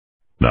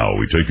Now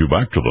we take you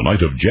back to the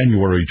night of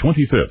January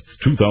 25th,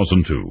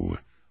 2002,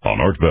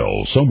 on Art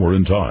Bell, Somewhere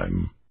in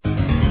Time.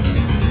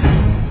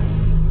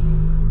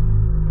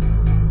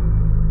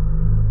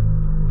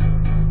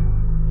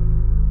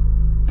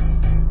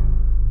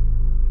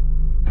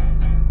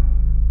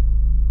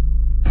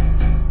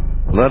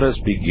 Let us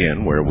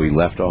begin where we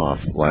left off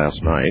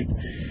last night.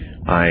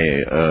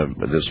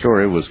 The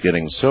story was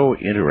getting so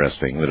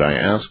interesting that I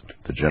asked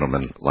the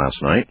gentleman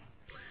last night,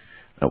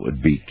 that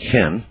would be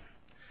Ken,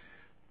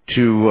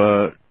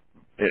 to,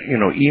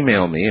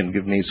 email me and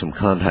give me some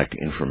contact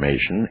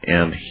information,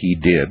 and he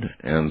did.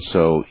 And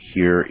so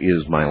here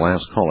is my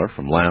last caller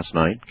from last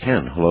night,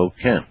 Ken. Hello,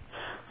 Ken.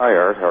 Hi,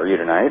 Art. How are you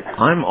tonight?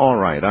 I'm all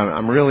right.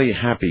 I'm really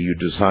happy you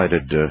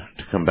decided to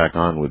come back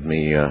on with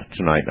me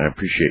tonight, and I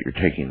appreciate your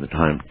taking the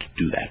time to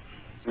do that.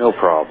 No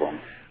problem.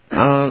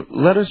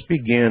 Let us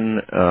begin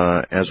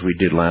as we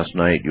did last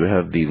night. You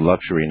have the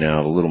luxury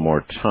now of a little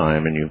more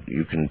time, and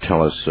you can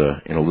tell us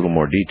in a little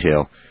more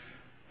detail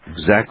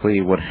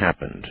exactly what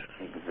happened.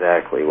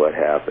 Exactly what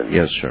happened.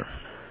 Yes, sir.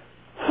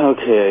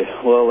 Okay.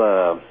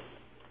 Well,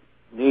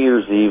 New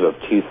Year's Eve of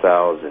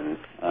 2000,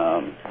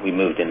 we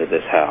moved into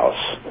this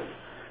house.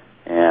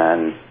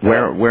 And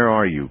where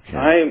are you, Ken?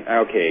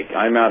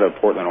 I'm out of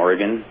Portland,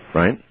 Oregon.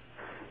 Right.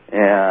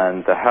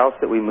 And the house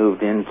that we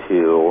moved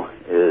into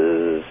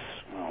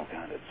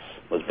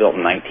was built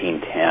in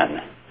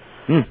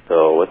 1910.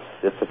 So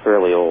it's a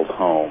fairly old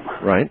home.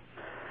 Right.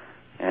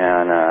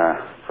 And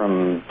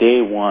from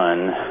day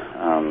one,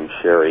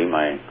 Sherry,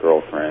 my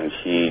girlfriend,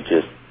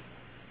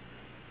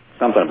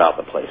 something about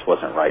the place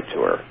wasn't right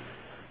to her.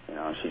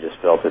 She just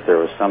felt that there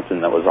was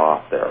something that was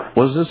off there.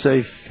 Was this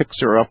a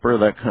fixer-upper,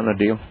 that kind of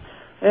deal?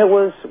 It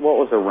was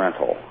a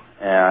rental.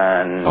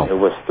 And It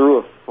was through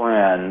a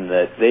friend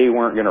that they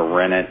weren't going to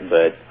rent it,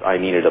 but I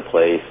needed a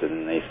place,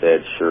 and they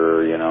said,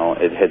 sure,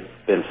 it had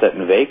been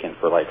sitting vacant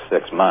for like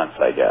 6 months,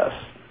 I guess.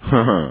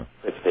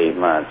 6 to 8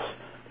 months.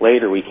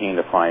 Later, we came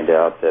to find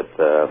out that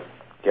the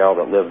gal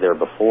that lived there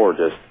before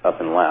just up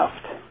and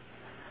left.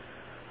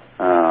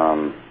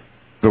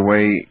 The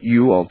way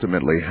you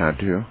ultimately had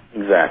to?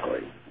 Exactly.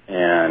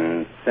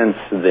 And since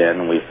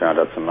then, we found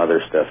out some other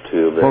stuff,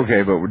 too. But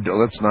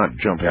let's not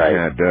jump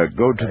ahead.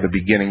 Go to the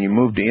beginning. You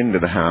moved into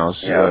the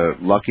house,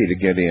 lucky to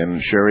get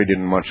in. Sherry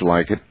didn't much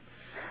like it.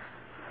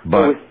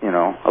 But,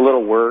 a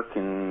little work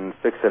and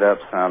fix it up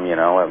some,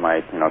 it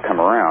might, come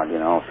around,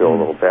 feel a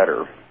little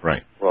better.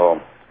 Right.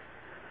 Well,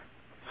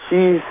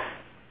 she's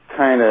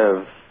kind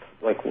of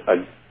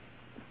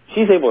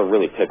she's able to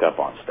really pick up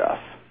on stuff.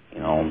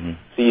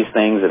 Sees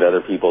things that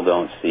other people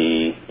don't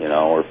see,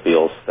 or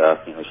feels stuff.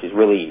 She's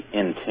really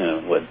in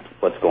tune with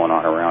what's going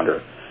on around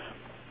her.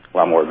 A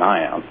lot more than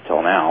I am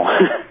till now.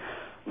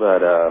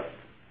 But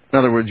in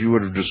other words, you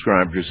would have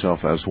described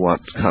yourself as what?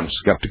 Kind of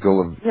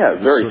skeptical of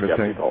very sort of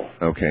skeptical.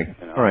 Thing? Okay.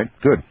 All right.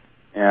 Good.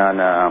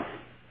 And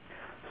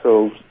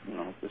so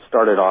it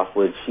started off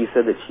with, she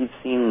said that she'd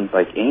seen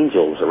like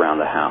angels around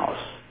the house.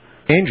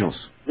 Angels?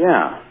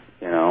 Yeah.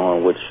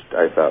 Which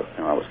I thought,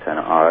 was kind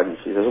of odd. And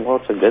she says, well,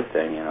 it's a good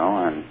thing,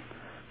 and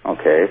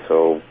okay,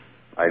 so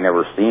I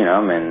never seen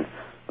them,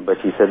 but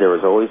she said there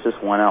was always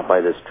just one out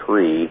by this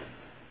tree,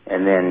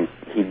 and then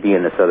he'd be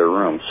in this other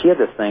room. She had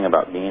this thing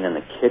about being in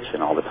the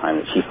kitchen all the time,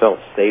 that she felt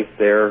safe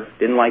there,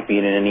 didn't like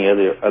being in any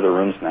other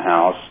rooms in the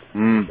house,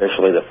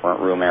 especially the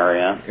front room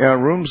area. Yeah,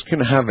 rooms can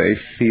have a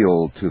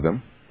feel to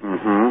them.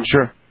 Mm-hmm.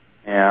 Sure.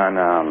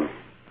 And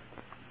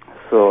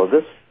so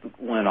this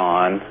went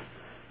on,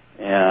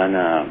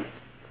 and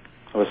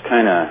it was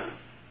kind of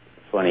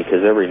funny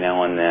because every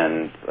now and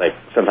then, like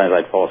sometimes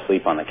I'd fall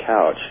asleep on the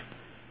couch,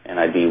 and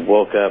I'd be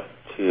woke up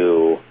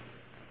to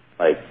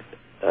like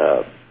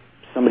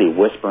somebody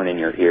whispering in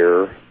your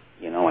ear,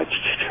 like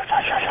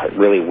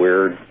really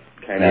weird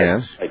kind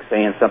of like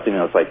saying something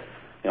that's like,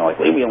 like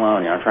leave me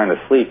alone, I'm trying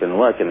to sleep and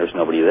look, and there's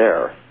nobody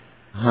there.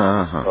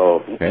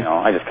 So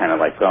I just kind of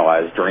like,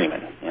 I was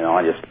dreaming,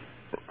 I just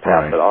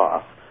passed it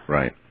off.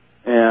 Right.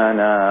 And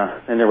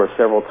then there were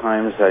several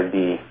times I'd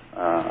be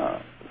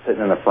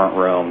sitting in the front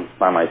room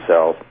by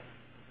myself,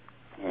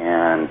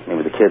 and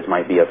maybe the kids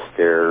might be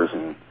upstairs,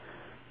 and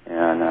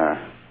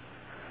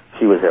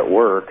she was at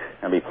work.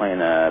 I'd be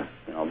playing a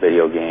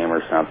video game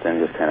or something,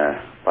 just kind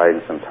of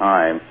biding some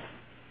time,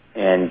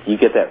 and you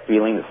get that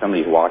feeling that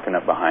somebody's walking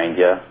up behind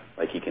you,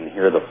 like you can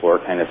hear the floor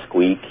kind of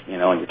squeak,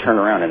 and you turn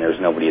around and there's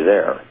nobody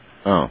there.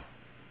 Oh.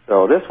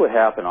 So this would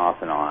happen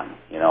off and on.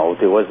 It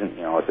wasn't,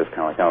 it's just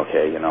kind of like,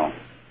 okay,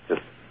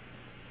 just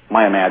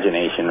my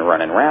imagination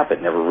running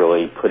rapid, never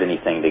really put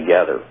anything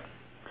together.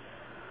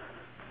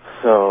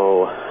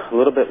 So a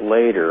little bit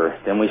later,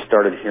 then we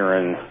started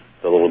hearing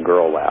the little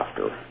girl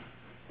laughter.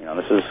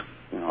 This is,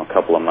 a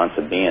couple of months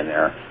of being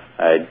there.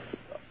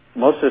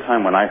 Most of the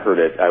time when I heard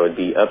it, I would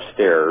be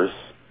upstairs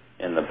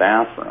in the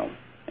bathroom,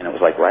 and it was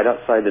like right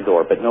outside the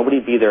door, but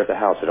nobody'd be there at the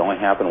house. It only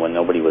happened when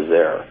nobody was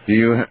there. Do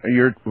you have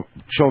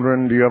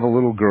a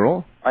little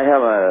girl? I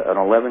have an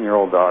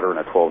 11-year-old daughter and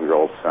a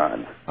 12-year-old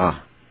son.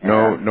 Ah.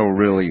 No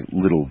really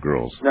little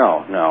girls.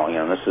 No.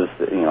 This is,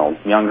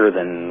 younger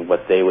than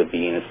what they would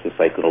be, and it's just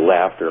like little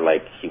laughter,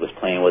 like he was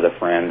playing with a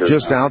friend. Or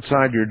just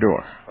outside your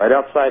door? Right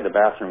outside the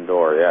bathroom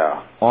door,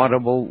 yeah.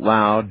 Audible,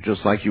 loud,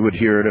 just like you would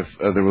hear it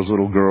if there was a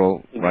little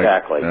girl.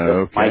 Exactly. Right?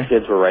 Okay. My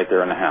kids were right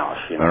there in the house.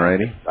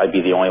 Alrighty. I'd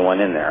be the only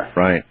one in there.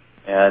 Right.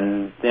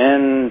 And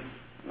then,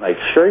 like,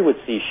 Sherry would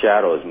see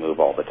shadows move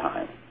all the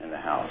time in the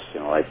house.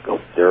 Like, oh,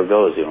 there it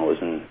goes. It was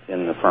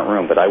in the front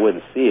room, but I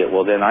wouldn't see it.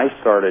 Well, then I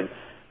started,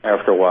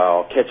 after a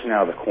while, catching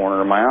out of the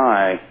corner of my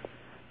eye,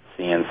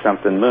 seeing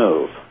something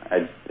move.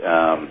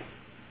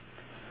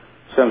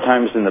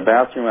 Sometimes in the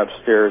bathroom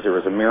upstairs, there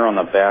was a mirror on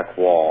the back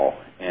wall,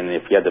 and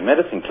if you had the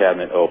medicine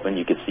cabinet open,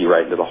 you could see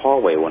right into the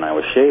hallway when I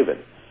was shaving.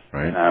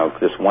 Right. And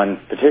this one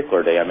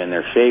particular day, I'm in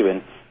there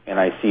shaving, and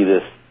I see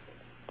this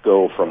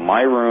go from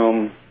my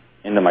room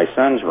into my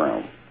son's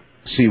room.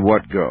 See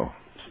what go?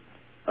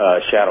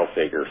 Shadow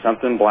figure,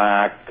 something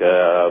black,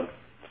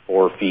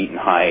 4 feet in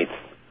height,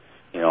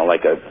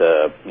 like a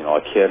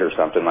kid or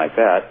something like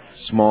that.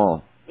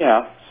 Small.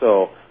 Yeah.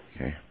 So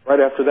okay. Right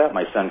after that,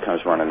 my son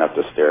comes running up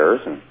the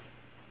stairs, and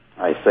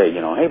I say,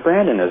 hey,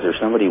 Brandon, is there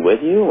somebody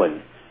with you?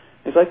 And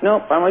he's like,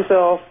 nope, by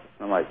myself.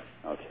 I'm like,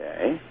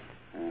 okay,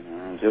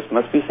 just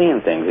must be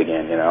seeing things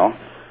again,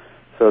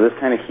 So this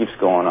kind of keeps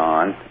going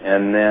on,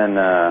 and then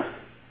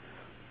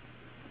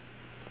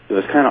it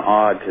was kind of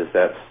odd because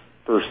that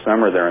first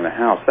summer there in the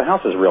house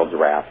is real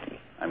drafty.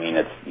 I mean,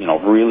 it's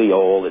really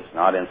old. It's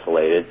not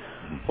insulated.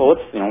 Well,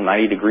 it's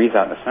 90 degrees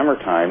out in the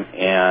summertime,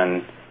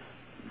 and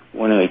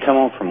when we come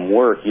home from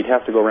work, you'd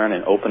have to go around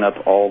and open up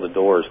all the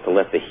doors to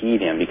let the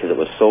heat in because it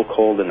was so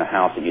cold in the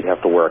house that you'd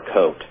have to wear a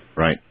coat.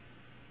 Right.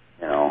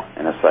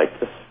 And it's like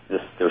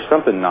there's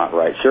something not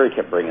right. Sherry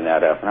kept bringing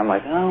that up, and I'm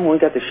like, oh, we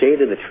got the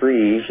shade of the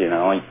trees,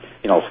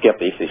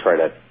 skeptics, they try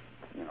to,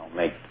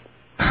 make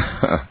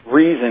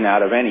reason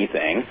out of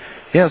anything.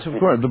 Yes, of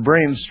course. The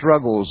brain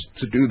struggles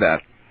to do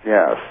that.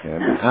 Yes.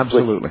 Yeah,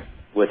 absolutely.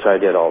 Which I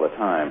did all the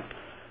time.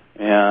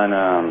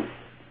 And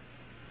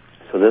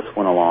so this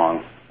went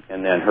along,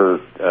 and then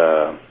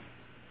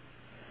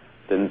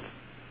then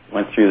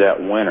went through that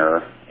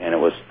winter, and there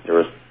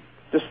was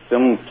just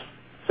some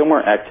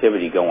more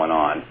activity going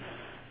on.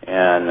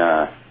 And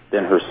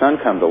then her son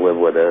come to live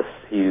with us.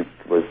 He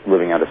was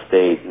living out of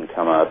state and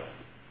come up.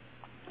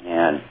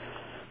 And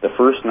the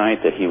first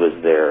night that he was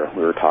there,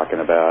 we were talking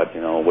about,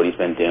 what he's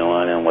been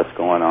doing and what's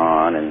going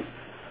on. And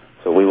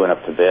so we went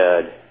up to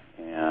bed,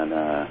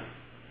 and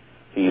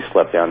he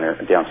slept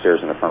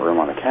downstairs in the front room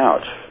on the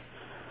couch.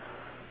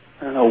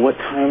 I don't know, what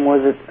time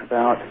was it?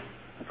 About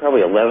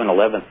probably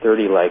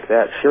 11:30, like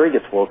that. Sherry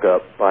gets woke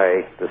up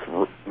by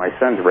my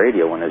son's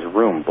radio in his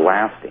room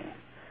blasting.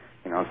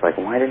 It's like,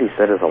 why did he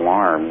set his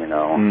alarm,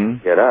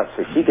 get up?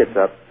 So she gets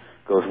up,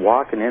 goes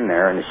walking in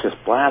there, and it's just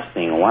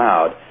blasting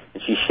loud.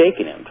 And she's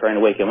shaking him, trying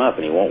to wake him up,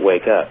 and he won't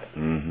wake up.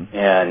 Mm-hmm.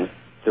 And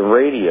the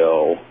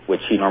radio,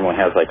 which she normally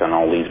has like on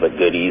All These But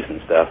Goodies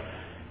and stuff,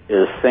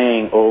 is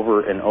saying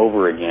over and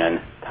over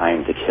again,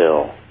 time to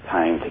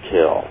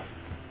kill,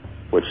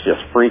 which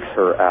just freaks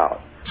her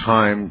out.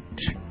 Time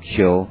to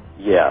kill?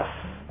 Yes.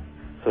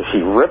 So she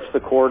rips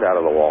the cord out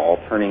of the wall,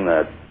 turning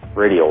the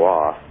radio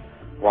off,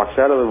 walks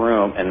out of the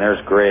room, and there's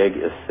Greg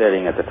is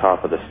sitting at the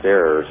top of the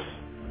stairs,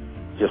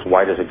 just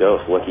white as a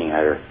ghost, looking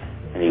at her.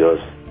 And he goes,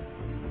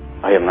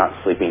 I am not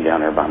sleeping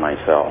down there by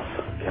myself.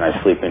 Can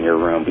I sleep in your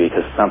room?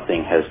 Because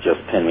something has just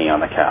pinned me on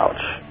the couch.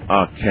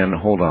 Ken,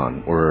 hold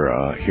on.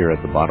 We're here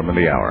at the bottom of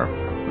the hour.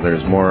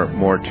 There's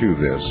more to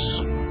this.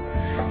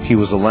 He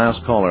was the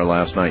last caller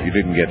last night. You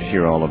didn't get to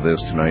hear all of this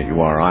tonight.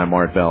 You are. I'm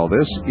Art Bell.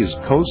 This is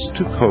Coast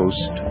to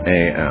Coast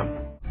AM.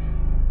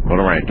 All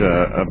right.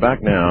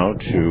 Back now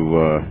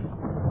to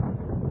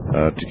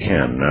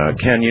Ken.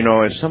 Ken,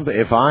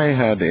 if I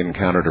had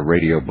encountered a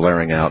radio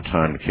blaring out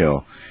 "Time to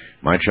Kill"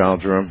 my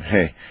child's room,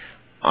 hey,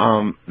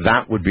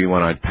 that would be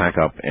when I'd pack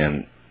up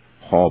and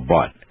haul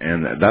butt.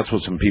 And that's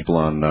what some people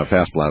on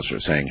Fast Blast are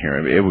saying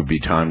here. It would be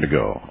time to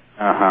go.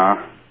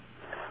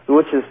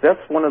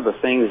 That's one of the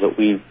things that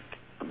we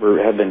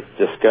have been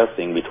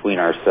discussing between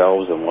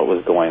ourselves and what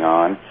was going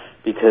on,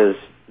 because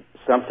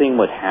something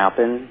would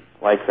happen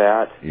like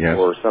that, yes,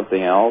 or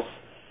something else,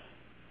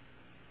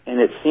 and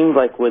it seemed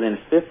like within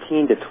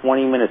 15 to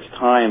 20 minutes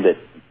time that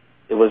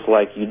it was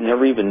like you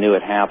never even knew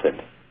it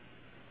happened.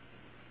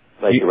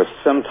 Like there was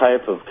some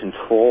type of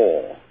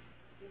control,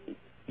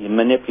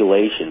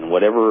 manipulation,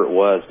 whatever it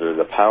was, or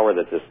the power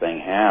that this thing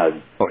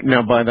had.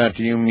 Now, by that,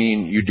 do you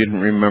mean you didn't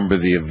remember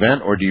the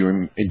event, or do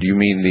you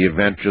mean the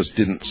event just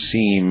didn't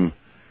seem?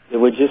 It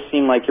would just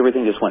seem like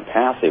everything just went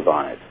passive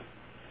on it.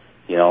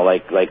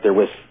 Like there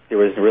was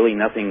really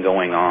nothing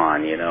going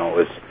on. It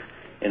was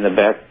in the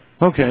back.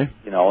 Okay.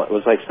 It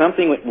was like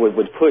something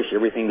would push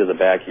everything to the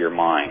back of your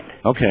mind.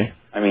 Okay.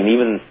 I mean,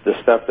 even the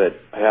stuff that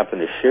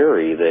happened to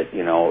Sherry, that,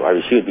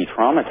 she would be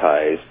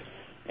traumatized,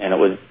 and it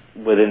was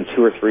within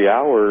 2 or 3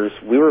 hours,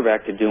 we were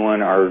back to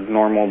doing our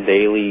normal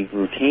daily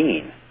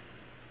routine.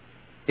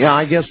 Yeah,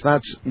 I guess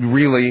that's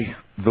really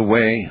the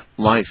way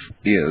life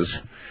is.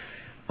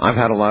 I've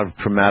had a lot of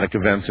traumatic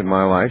events in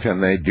my life,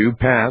 and they do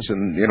pass,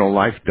 and, you know,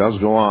 life does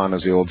go on,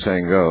 as the old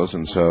saying goes,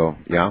 and so,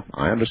 yeah,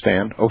 I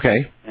understand.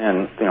 Okay.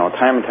 And, you know,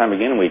 time and time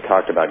again we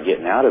talked about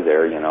getting out of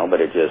there, you know,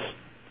 but it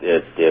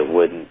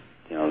wouldn't,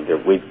 you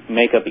know, we'd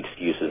make up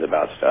excuses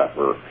about stuff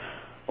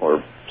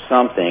or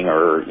something,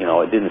 or, you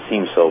know, it didn't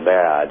seem so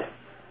bad.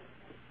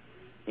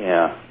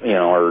 Yeah, you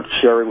know, or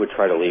Sherry would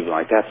try to leave,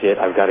 like, that's it,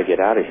 I've got to get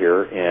out of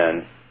here,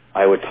 and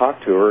I would talk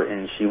to her,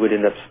 and she would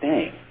end up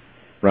staying.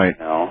 Right.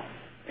 You know?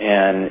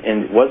 And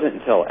it wasn't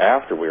until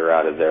after we were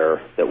out of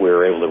there that we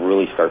were able to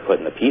really start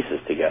putting the pieces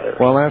together.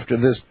 Well, after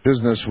this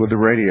business with the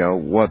radio,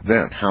 what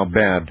then? How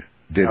bad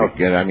did it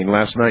get? I mean,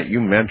 last night you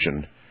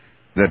mentioned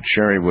that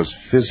Sherry was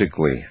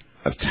physically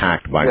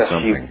attacked by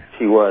something.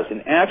 She was.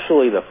 And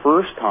actually the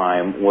first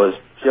time was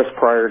just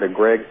prior to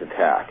Greg's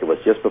attack. It was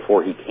just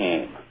before he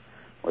came.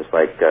 It was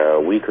like a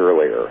week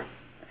earlier.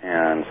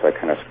 And so I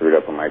kind of screwed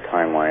up on my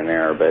timeline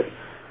there. But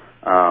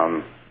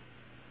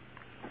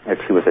if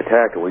she was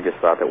attacked, and we just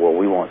thought that, well,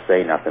 we won't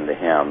say nothing to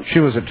him. She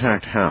was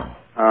attacked how?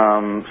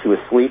 She was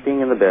sleeping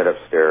in the bed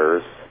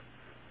upstairs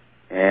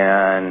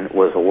and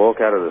was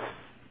awoke out of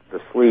the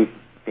sleep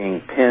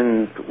being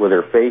pinned with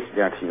her face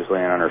down. She was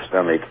laying on her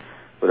stomach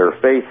with her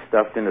face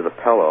stuffed into the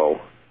pillow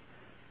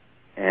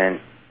and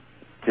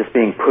just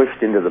being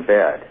pushed into the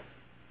bed.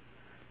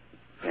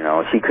 You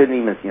know, she couldn't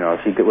even, you know,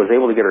 she was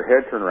able to get her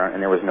head turned around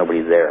and there was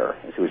nobody there.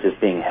 She was just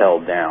being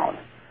held down,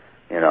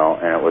 you know,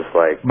 and it was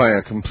like... By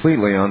a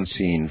completely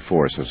unseen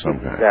force of some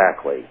kind.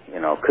 Exactly.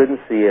 You know, couldn't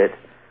see it,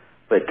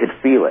 but could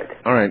feel it.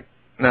 All right.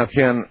 Now,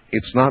 Ken,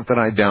 it's not that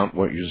I doubt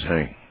what you're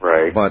saying.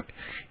 Right. But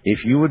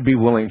if you would be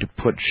willing to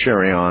put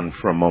Sherry on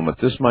for a moment,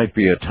 this might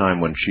be a time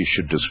when she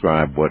should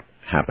describe what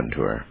happened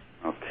to her.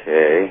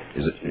 Okay.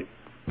 Is it?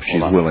 If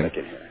she's willing.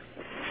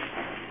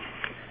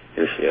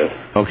 Here she is.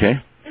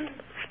 Okay.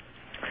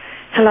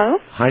 Hello?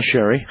 Hi,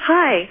 Sherry.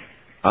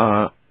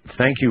 Hi.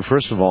 Thank you,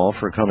 first of all,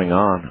 for coming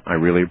on. I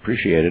really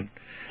appreciate it.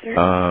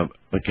 Sure.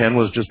 But Ken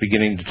was just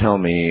beginning to tell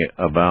me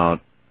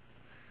about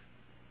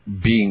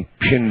being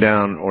pinned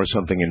down or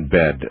something in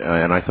bed,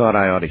 and I thought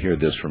I ought to hear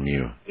this from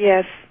you.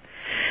 Yes.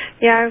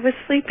 Yeah, I was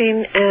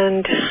sleeping,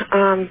 and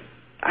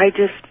I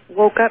just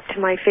woke up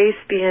to my face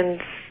being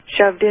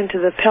shoved into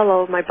the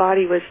pillow. My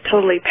body was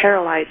totally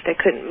paralyzed.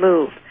 I couldn't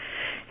move.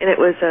 And it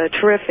was a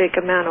terrific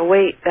amount of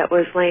weight that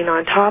was laying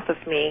on top of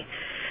me.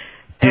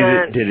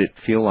 Did it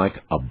feel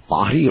like a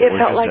body? It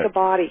felt like a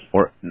body.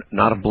 Or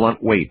not a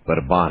blunt weight, but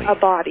a body? A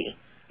body.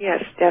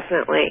 Yes,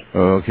 definitely.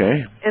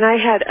 Okay. And I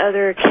had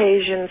other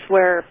occasions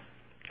where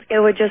it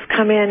would just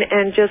come in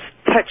and just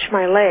touch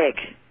my leg,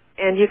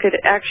 and you could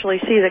actually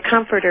see the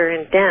comforter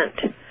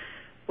indent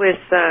with,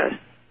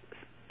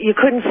 you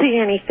couldn't see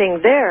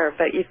anything there,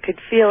 but you could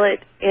feel it,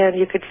 and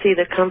you could see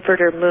the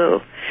comforter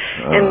move.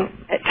 And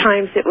at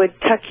times it would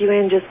tuck you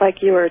in just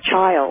like you were a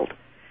child.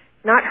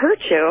 Not hurt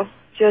you,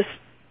 just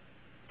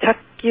tuck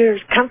your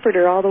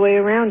comforter all the way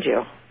around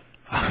you.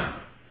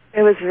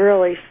 It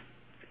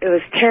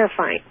was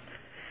terrifying.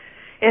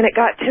 And it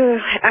got to,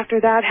 after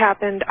that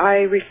happened,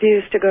 I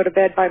refused to go to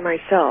bed by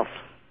myself.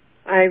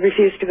 I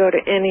refused to go to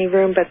any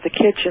room but the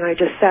kitchen. I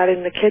just sat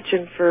in the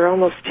kitchen for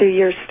almost 2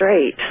 years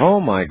straight. Oh,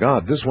 my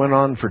God. This went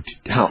on for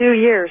how? 2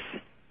 years.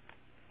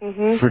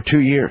 Mm-hmm. For 2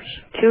 years?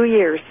 2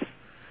 years.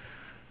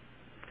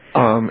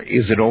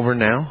 Is it over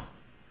now?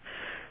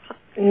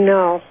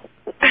 No.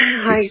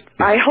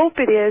 I hope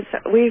it is.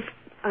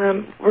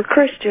 We're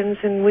Christians,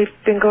 and we've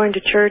been going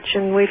to church,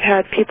 and we've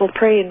had people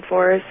praying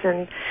for us,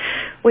 and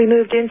we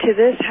moved into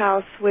this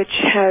house, which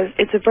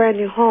it's a brand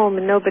new home,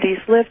 and nobody's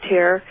lived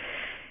here.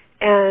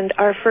 And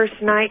our first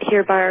night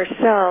here by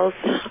ourselves,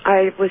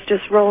 I was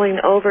just rolling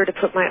over to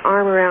put my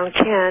arm around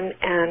Ken,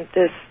 and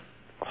this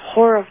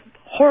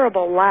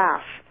horrible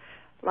laugh,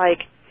 like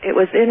it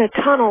was in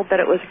a tunnel,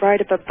 but it was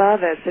right up above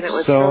us, and it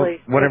was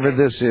really... So whatever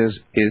this is,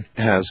 it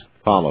has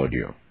followed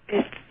you.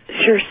 It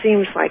sure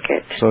seems like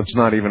it. So it's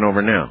not even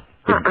over now.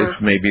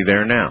 It's maybe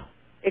there now.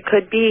 It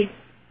could be.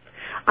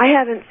 I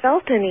haven't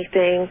felt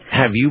anything.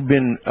 Have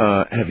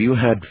you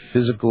had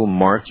physical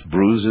marks,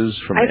 bruises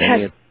from I've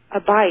had a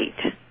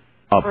bite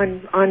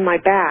on my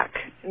back,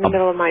 in the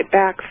middle of my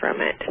back from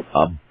it.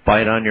 A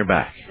bite on your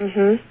back?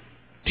 Mm-hmm.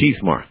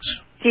 Teeth marks?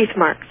 Teeth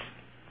marks.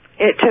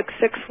 It took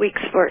 6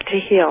 weeks for it to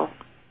heal.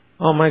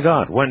 Oh, my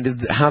God.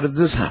 How did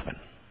this happen?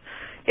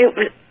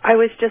 I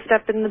was just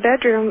up in the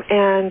bedroom,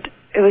 and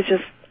it was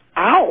just,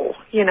 ow,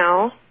 you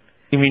know.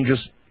 You mean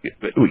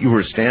you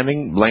were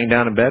standing, laying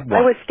down in bed?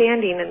 I was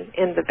standing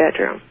in the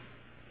bedroom,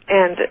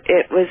 and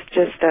it was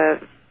just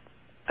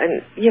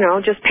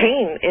just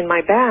pain in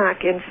my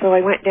back, and so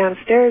I went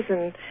downstairs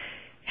and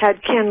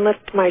had Ken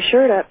lift my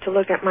shirt up to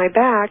look at my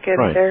back,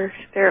 and there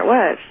it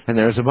was. And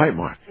there's a bite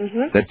mark.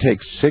 Mm-hmm. That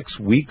takes 6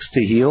 weeks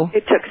to heal?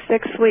 It took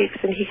 6 weeks,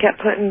 and he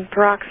kept putting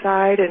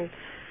peroxide, and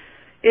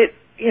it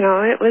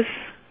was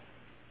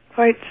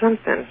quite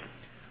something.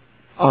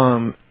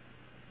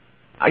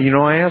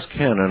 I asked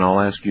Ken, and I'll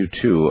ask you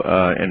too,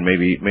 and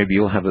maybe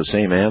you'll have the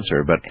same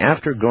answer, but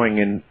after going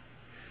in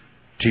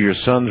to your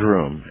son's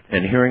room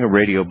and hearing a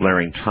radio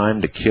blaring,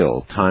 time to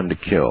kill,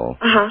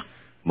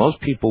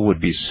 Most people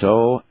would be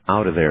so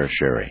out of there,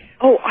 Sherry.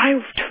 Oh,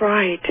 I've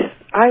tried.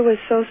 I was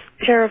so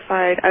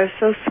terrified. I was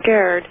so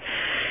scared.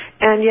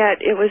 And yet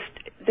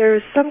there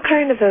was some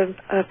kind of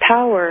a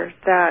power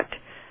that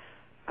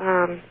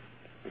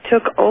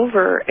took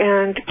over.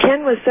 And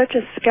Ken was such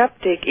a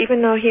skeptic,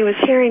 even though he was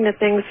hearing the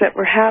things that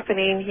were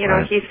happening.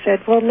 Right. He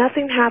said, well,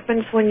 nothing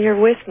happens when you're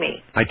with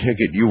me. I take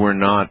it you were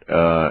not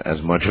as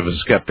much of a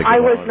skeptic. I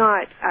was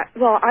not.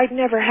 I'd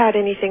never had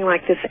anything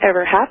like this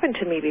ever happen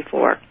to me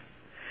before.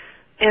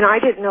 And I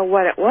didn't know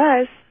what it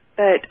was,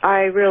 but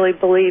I really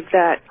believed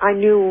that I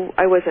knew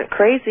I wasn't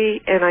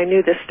crazy, and I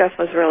knew this stuff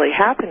was really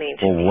happening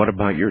to me. Well, what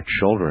about your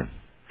children?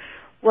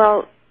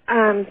 Well,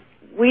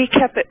 we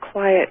kept it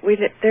quiet.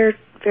 They're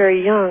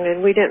very young,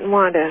 and we didn't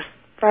want to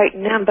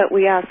frighten them, but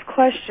we asked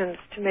questions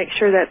to make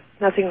sure that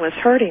nothing was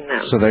hurting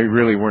them. So they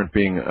really weren't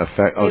being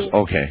affected.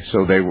 Okay,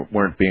 so they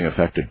weren't being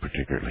affected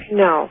particularly.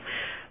 No.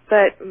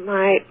 But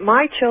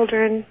my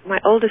children, my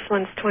oldest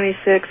one's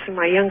 26, and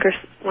my youngest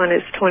one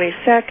is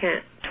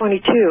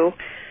 22,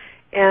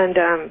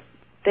 and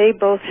they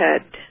both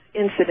had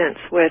incidents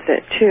with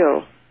it,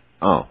 too.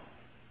 Oh.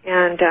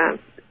 And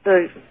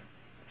the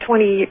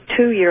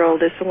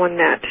 22-year-old is the one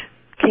that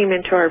came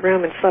into our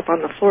room and slept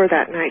on the floor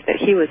that night that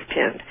he was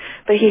pinned.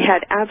 But he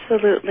had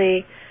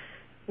absolutely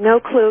no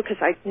clue,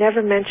 because I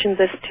never mentioned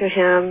this to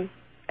him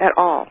at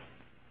all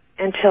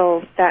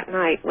until that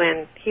night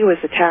when he was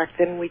attacked,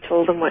 and we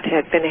told him what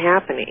had been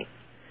happening.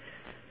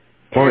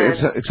 Well,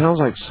 it sounds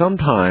like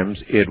sometimes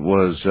it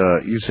was,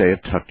 you say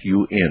it tucked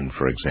you in,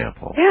 for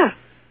example. Yeah.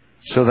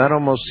 So that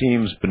almost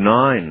seems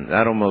benign.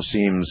 That almost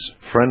seems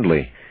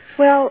friendly.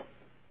 Well,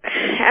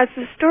 as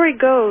the story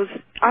goes,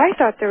 I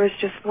thought there was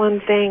just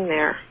one thing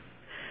there.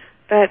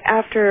 But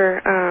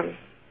after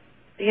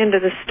the end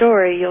of the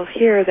story, you'll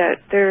hear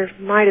that there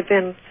might have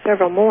been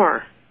several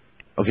more.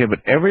 Okay, but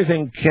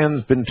everything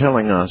Ken's been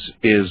telling us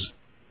is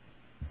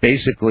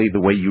basically the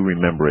way you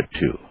remember it,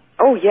 too.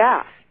 Oh,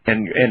 yeah.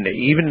 And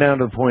even down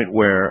to the point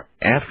where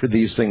after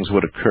these things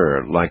would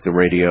occur, like the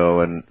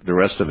radio and the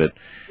rest of it,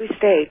 we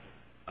stayed.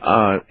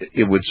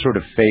 It would sort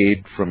of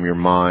fade from your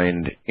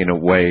mind in a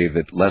way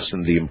that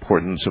lessened the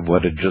importance of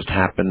what had just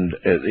happened,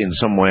 in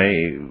some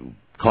way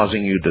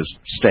causing you to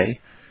stay?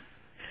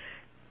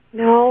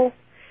 No.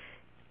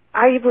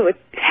 I would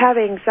have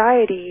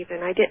anxiety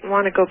even. I didn't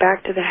want to go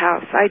back to the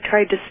house. I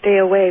tried to stay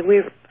away.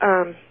 We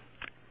were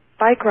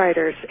bike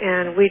riders,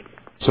 and we...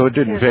 So it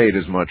didn't fade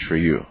as much for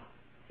you?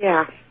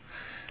 Yeah.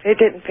 It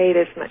didn't fade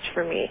as much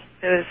for me.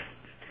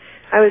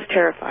 I was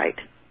terrified.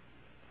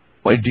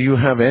 Well, do you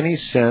have any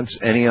sense,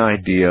 any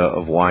idea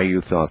of why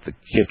you thought the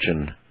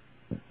kitchen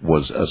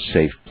was a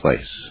safe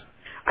place?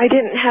 I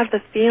didn't have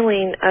the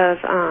feeling of,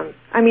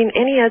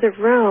 any other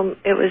room,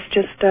 it was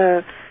just,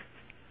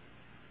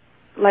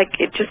 like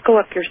it just go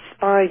up your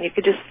spine. You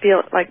could just feel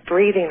it like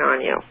breathing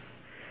on you.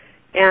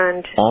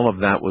 And all of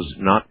that was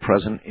not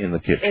present in the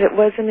kitchen? And it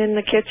wasn't in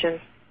the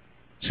kitchen.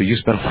 So you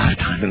spent a lot of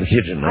time in the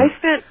kitchen, huh? I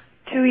spent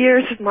 2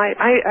 years of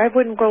I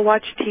wouldn't go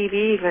watch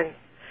TV even.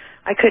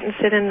 I couldn't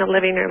sit in the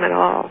living room at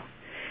all,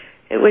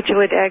 which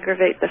would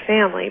aggravate the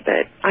family,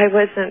 but I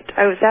was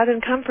that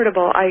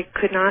uncomfortable. I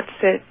could not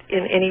sit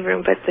in any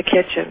room but the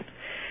kitchen.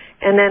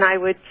 And then I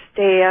would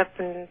stay up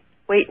and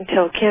wait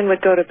until Ken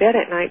would go to bed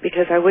at night,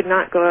 because I would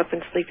not go up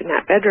and sleep in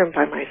that bedroom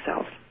by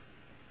myself.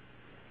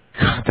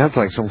 God, that's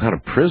like some kind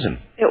of prison.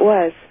 It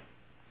was.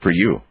 For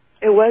you.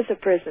 It was a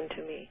prison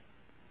to me.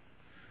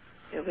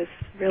 It was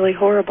really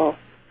horrible.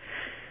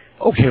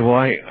 Okay, well,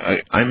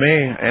 I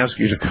may ask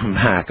you to come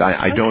back.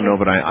 I don't know,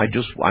 but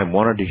I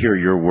wanted to hear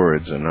your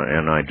words,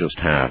 and I just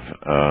have.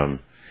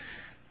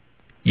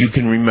 You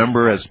can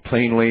remember as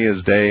plainly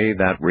as day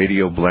that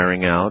radio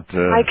blaring out?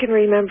 I can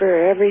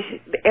remember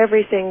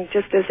everything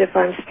just as if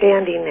I'm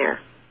standing there.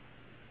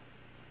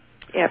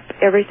 Yep,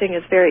 everything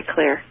is very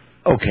clear.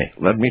 Okay,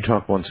 let me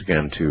talk once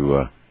again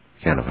to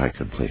Ken, if I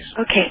could, please.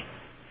 Okay.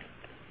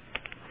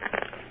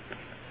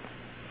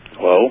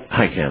 Hello?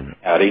 Hi, Ken.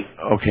 Howdy.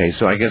 Okay,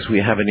 so I guess we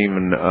haven't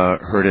even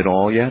heard it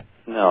all yet?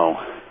 No.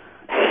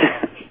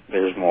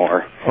 There's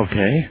more.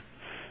 Okay.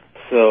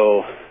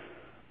 So,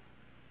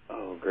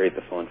 oh, great,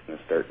 the phone's going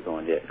to start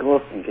going dead. Go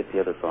up and get the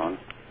other phone.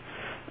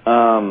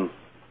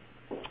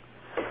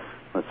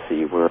 Let's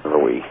see, where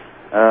are we?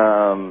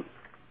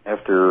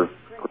 After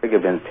Greg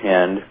had been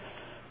pinned,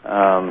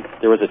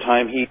 there was a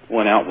time he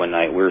went out one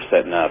night. We were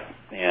setting up,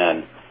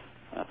 and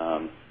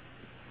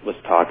was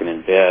talking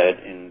in bed,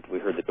 and we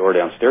heard the door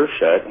downstairs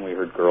shut, and we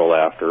heard girl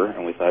laughter,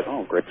 and we thought,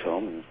 oh, Greg's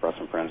home, and brought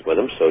some friends with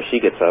him. So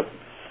she gets up,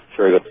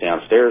 Sherry goes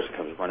downstairs,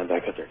 comes running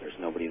back up there. There's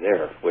nobody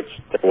there, which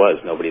there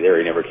was nobody there.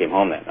 He never came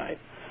home that night.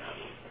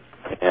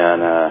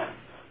 And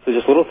so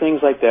just little things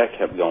like that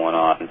kept going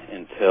on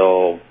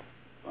until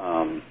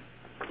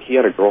he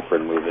had a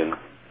girlfriend move in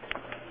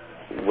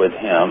with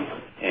him,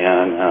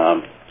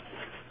 and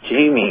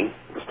Jamie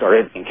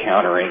started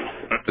encountering...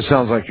 It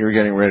sounds like you're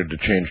getting ready to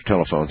change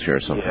telephones here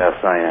or something. Yes,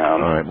 I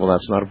am. All right, well,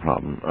 that's not a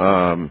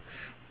problem.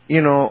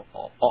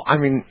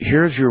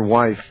 Here's your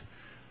wife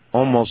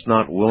almost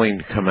not willing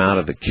to come out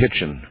of the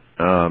kitchen.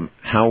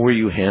 How were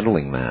you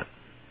handling that?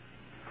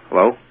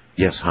 Hello?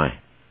 Yes, hi.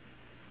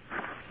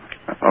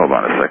 Hold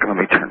on a second. Let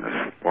me turn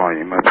this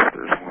volume up if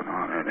there's one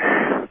on it.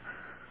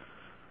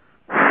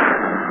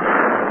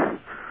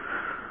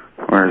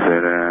 Where's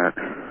it at?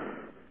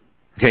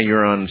 Okay,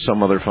 you're on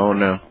some other phone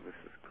now? This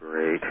is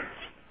great.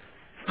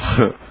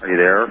 Are you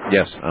there?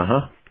 Yes,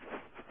 uh-huh.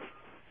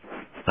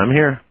 I'm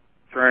here.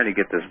 Trying to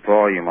get this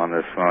volume on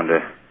this phone to...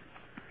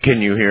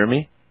 Can you hear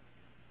me?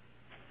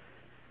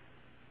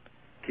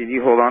 Can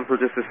you hold on for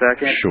just a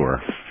second?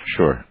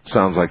 Sure.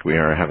 Sounds like we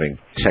are having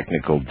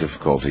technical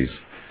difficulties.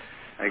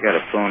 I got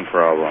a phone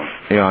problem.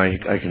 Yeah,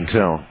 I can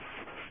tell.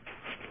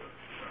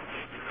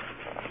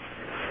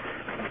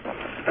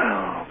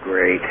 Oh,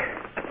 great.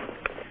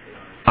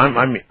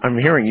 I'm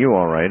hearing you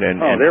all right.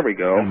 And there we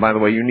go. And by the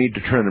way, you need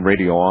to turn the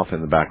radio off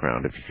in the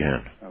background if you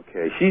can.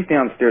 Okay, she's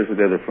downstairs with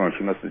the other phone.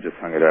 She must have just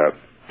hung it up.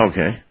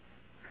 Okay.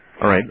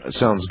 All right,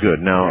 sounds good.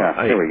 Now,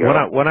 yeah, here we go.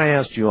 What I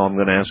asked you, I'm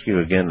going to ask you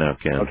again now,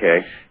 Ken.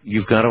 Okay.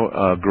 You've got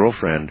a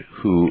girlfriend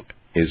who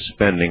is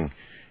spending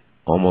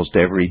almost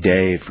every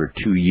day for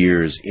 2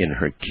 years in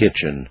her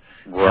kitchen.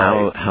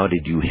 Right. How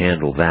did you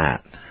handle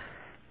that?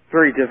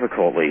 Very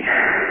difficultly.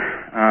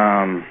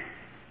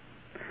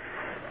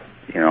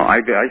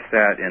 I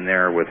sat in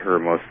there with her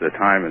most of the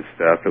time and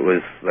stuff. It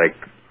was like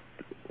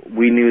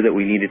we knew that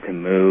we needed to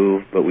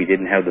move, but we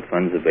didn't have the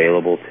funds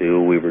available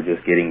to. We were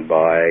just getting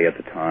by at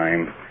the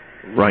time.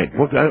 Right.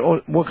 What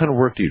kind of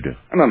work do you do?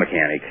 I'm a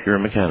mechanic. You're a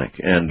mechanic.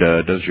 And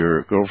does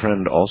your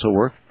girlfriend also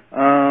work?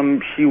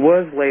 She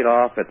was laid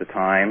off at the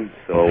time,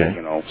 so, okay.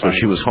 So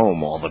she was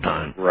home all the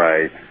time.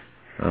 Right.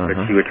 Uh-huh.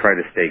 But she would try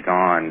to stay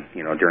gone,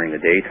 during the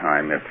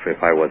daytime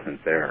if I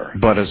wasn't there.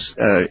 But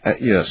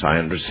yes, I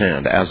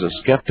understand. As a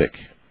skeptic,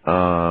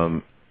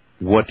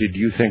 what did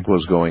you think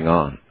was going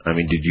on? I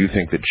mean, did you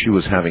think that she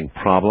was having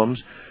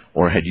problems,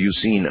 or had you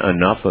seen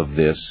enough of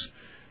this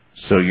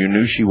so you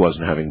knew she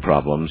wasn't having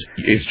problems?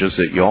 It's just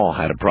that you all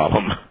had a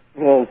problem.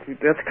 Well,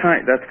 that's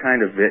kind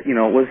of it.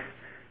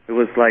 It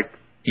was like.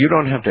 You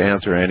don't have to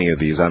answer any of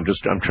these. I'm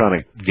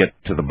trying to get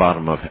to the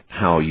bottom of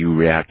how you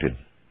reacted.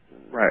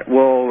 Right.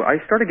 Well, I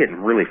started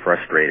getting really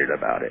frustrated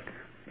about it.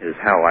 Is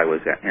how I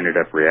ended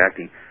up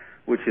reacting,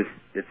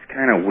 it's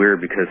kind of weird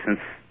because since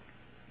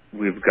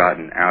we've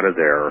gotten out of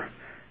there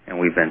and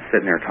we've been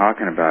sitting there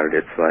talking about it,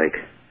 it's like,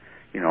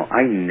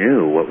 I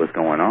knew what was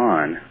going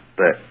on,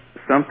 but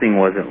something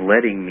wasn't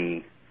letting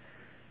me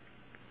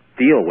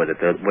deal with it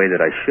the way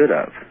that I should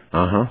have.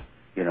 Uh-huh.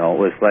 It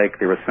was like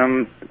there was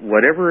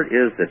whatever it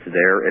is that's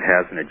there, it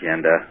has an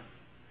agenda.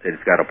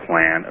 It's got a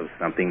plan of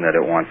something that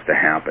it wants to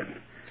happen.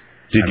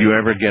 Did you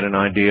ever get an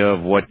idea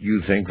of what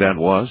you think that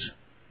was?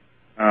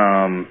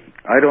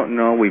 I don't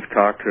know. We've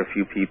talked to a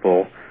few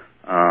people.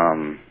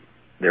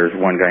 There's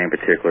one guy in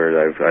particular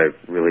that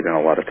I've really done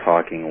a lot of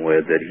talking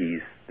with, that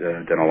he's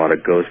done a lot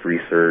of ghost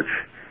research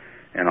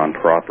and on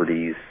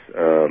properties.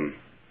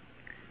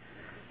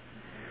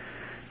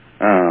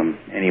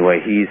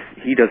 Anyway,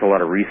 he does a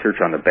lot of research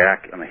on the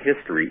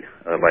history,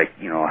 a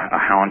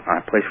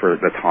place where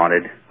it's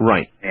haunted.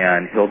 Right.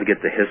 And he'll get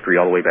the history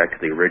all the way back to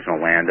the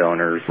original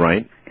landowners.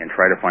 Right. And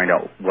try to find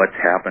out what's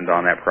happened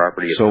on that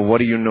property. So what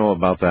do you know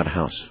about that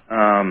house?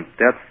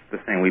 That's the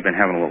thing. We've been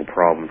having a little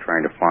problem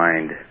trying to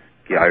find.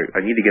 Yeah,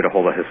 I need to get a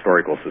hold of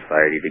Historical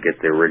Society to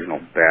get the original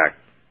back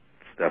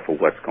stuff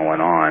of what's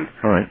going on.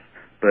 All right.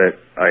 But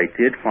I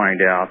did find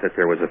out that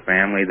there was a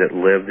family that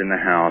lived in the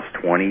house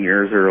 20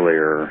 years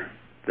earlier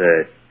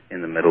that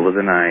in the middle of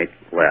the night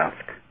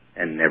left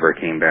and never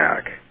came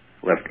back.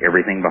 Left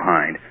everything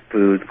behind.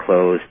 Food,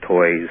 clothes,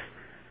 toys,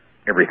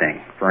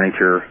 everything.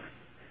 Furniture.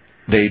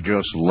 They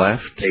just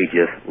left? They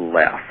just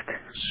left.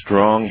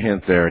 Strong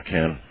hint there,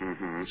 Ken.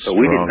 Mm-hmm. So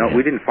we didn't know.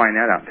 We didn't find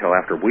that out until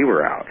after we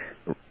were out.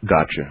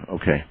 Gotcha.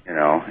 Okay.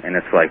 And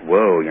it's like,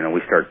 whoa,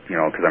 we start,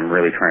 because I'm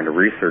really trying to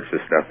research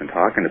this stuff and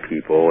talking to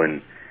people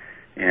and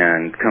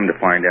come to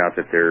find out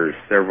that there's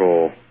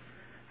several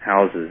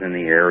houses in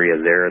the area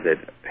there that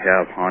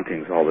have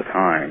hauntings all the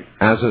time.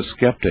 As a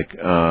skeptic,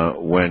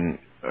 when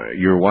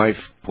your wife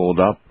pulled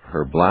up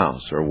her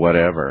blouse or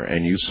whatever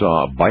and you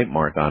saw a bite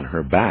mark on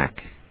her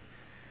back,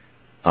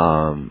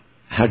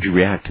 how'd you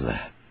react to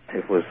that?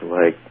 It was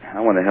like,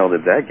 how in the hell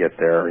did that get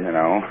there,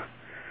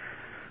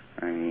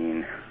 I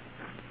mean,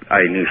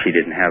 I knew she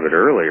didn't have it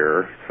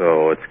earlier,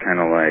 so it's kind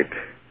of like...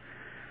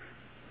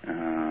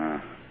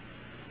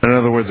 In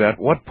other words, at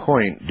what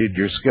point did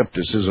your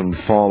skepticism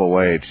fall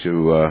away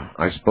to,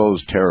 I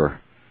suppose, terror?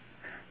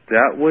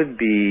 That would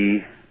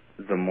be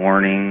the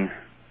morning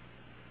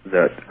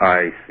that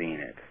I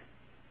seen it.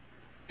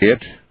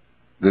 It?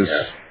 This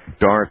yes.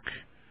 Dark,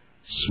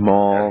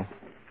 small,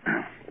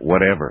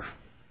 whatever.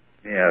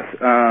 Yes.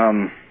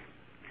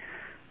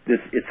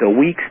 It's a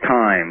week's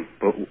time,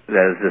 but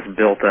as this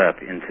built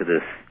up into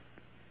this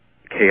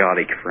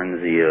chaotic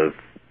frenzy of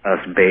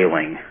us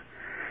bailing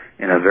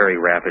in a very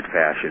rapid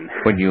fashion.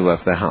 When you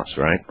left the house,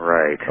 right?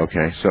 Right.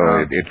 Okay, so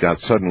it got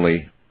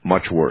suddenly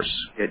much worse.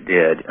 It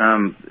did.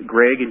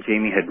 Greg and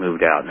Jamie had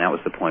moved out, and that was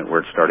the point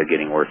where it started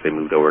getting worse. They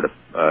moved over to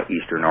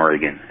Eastern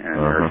Oregon,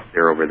 and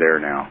they're over there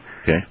now.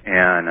 Okay.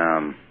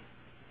 And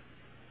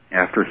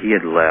after he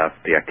had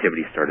left, the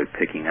activity started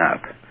picking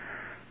up.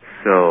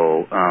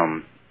 So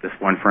this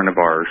one friend of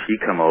ours, she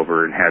come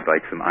over and had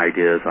like some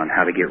ideas on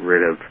how to get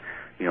rid of,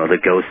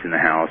 the ghost in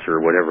the house or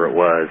whatever it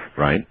was.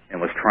 Right.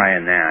 And was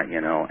trying that,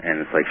 and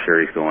it's like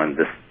Sherry's going,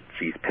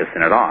 she's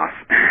pissing it off.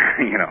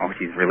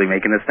 She's really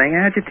making this thing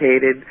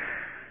agitated.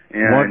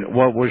 And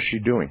what was she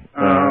doing?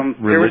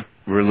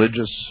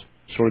 Religious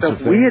sorts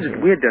of things?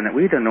 We had done it.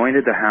 We had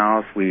anointed the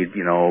house. We'd,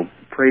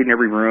 prayed in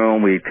every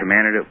room. We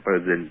commanded it by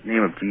the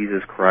name of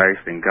Jesus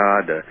Christ and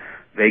God to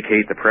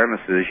vacate the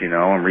premises,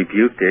 and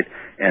rebuked it.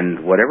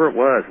 And whatever it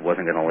was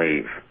wasn't going to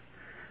leave.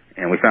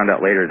 And we found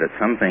out later that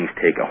some things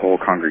take a whole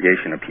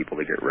congregation of people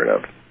to get rid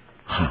of.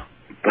 Huh.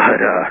 But,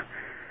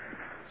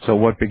 so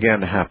what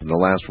began to happen in the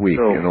last week?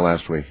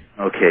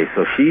 Okay,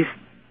 so she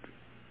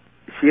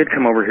had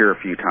come over here a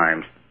few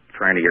times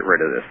trying to get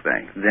rid of this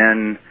thing.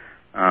 Then,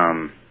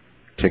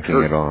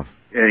 ticking it off.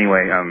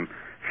 Anyway,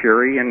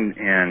 Sherry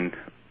and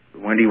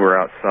Wendy were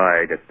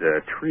outside at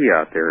the tree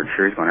out there, and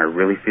Sherry's going, I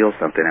really feel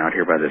something out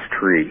here by this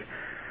tree.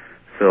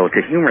 So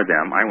to humor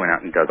them, I went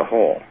out and dug a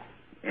hole.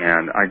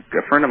 And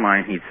a friend of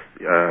mine, he's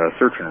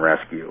search and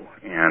rescue,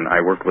 and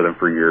I worked with him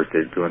for years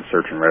doing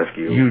search and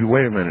rescue.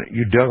 Wait a minute,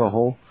 you dug a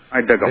hole?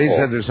 I dug a hole. They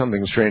said there's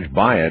something strange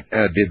by it.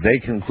 Did they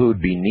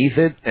conclude beneath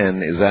it,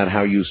 and is that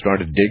how you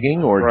started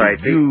digging, or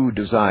did you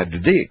decide to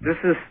dig? This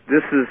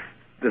is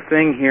the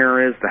thing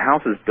here is the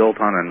house is built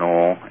on a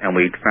knoll, and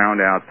we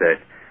found out that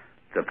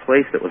the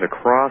place that was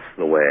across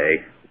the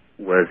way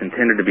was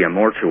intended to be a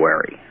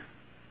mortuary.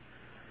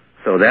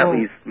 So that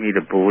leads me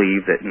to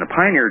believe that in the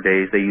pioneer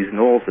days, they used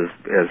knolls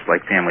as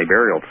like family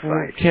burial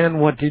sites. Ken,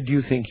 what did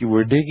you think you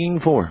were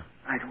digging for?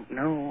 I don't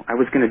know. I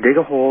was going to dig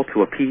a hole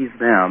to appease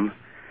them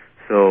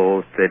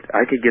so that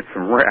I could get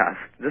some rest.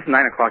 This is 9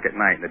 o'clock at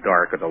night in the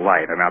dark with the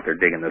light. I'm out there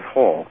digging this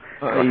hole.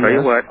 I'll tell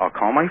you what, I'll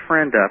call my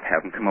friend up,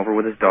 have him come over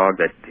with his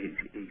dog that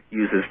he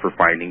uses for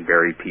finding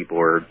buried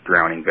people or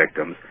drowning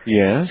victims.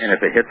 Yes. And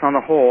if it hits on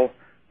the hole,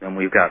 then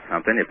we've got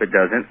something. If it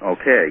doesn't,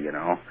 okay,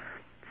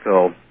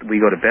 So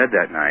we go to bed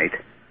that night,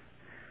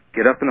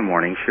 get up in the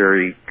morning.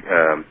 Sherry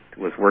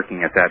was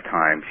working at that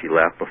time. She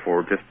left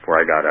just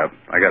before I got up.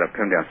 I got up,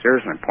 come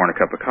downstairs, and I'm pouring a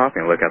cup of coffee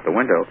and look out the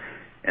window,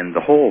 and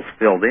the hole's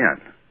filled in.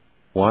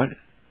 What?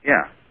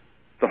 Yeah,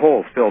 the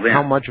hole's filled in.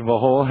 How much of a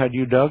hole had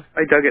you dug?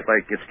 I dug it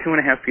like it's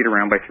 2.5 feet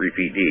around by 3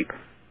 feet deep.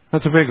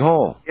 That's a big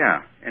hole.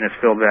 Yeah, and it's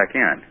filled back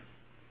in.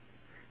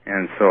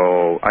 And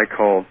so I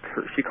called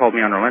her. She called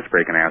me on her lunch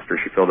break and I asked her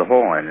if she filled the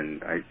hole in,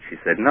 and she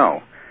said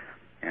no.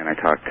 And I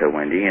talked to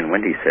Wendy, and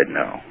Wendy said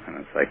no.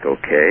 And it's like,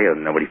 okay,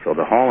 and nobody filled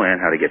the hole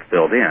in. How to get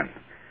filled in?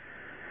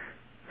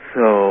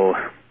 So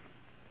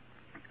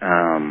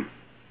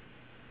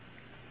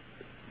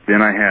then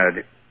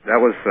that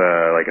was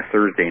like a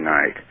Thursday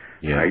night.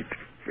 Yeah.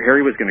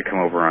 Harry was going to come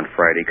over on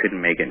Friday,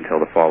 couldn't make it until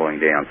the following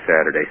day on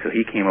Saturday, so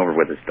he came over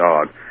with his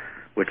dog,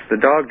 which the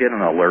dog did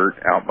an alert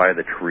out by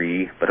the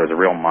tree, but it was a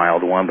real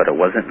mild one, but it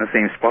wasn't in the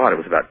same spot. It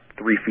was about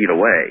 3 feet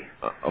away.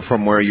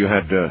 From where you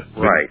had...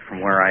 Right,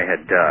 from where I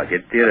had dug.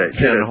 It did it.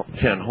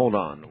 Ken, hold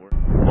on.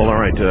 Well, all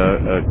right,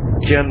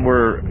 Ken,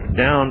 we're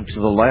down to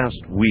the last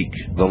week,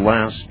 the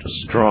last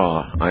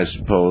straw, I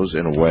suppose,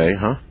 in a way,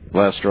 huh?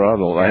 Last straw,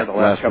 the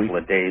last couple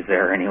of days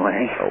there,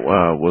 anyway.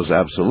 Was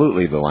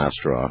absolutely the last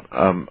straw.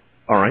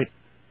 All right,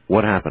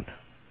 what happened?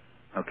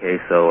 Okay,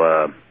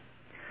 so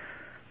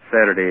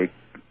Saturday,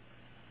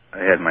 I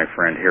had my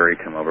friend Harry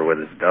come over with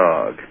his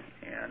dog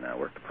and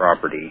work the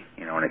property,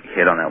 and it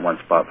hit on that one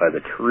spot by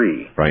the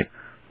tree. Right.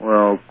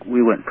 Well,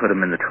 we went and put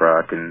him in the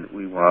truck, and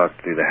we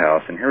walked through the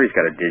house, and Harry's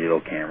got a digital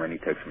camera, and he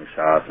took some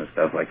shots and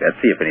stuff like that,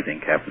 see if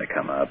anything happened to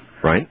come up.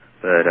 Right.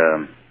 But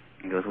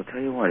he goes, well, tell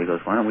you what, he goes,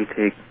 why don't we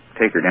take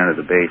her down to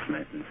the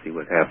basement and see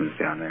what happens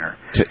down there.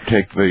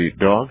 Take the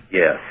dog?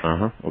 Yes.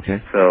 Uh-huh, okay.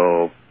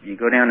 So you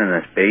go down in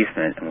this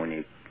basement, and when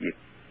you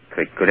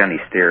go down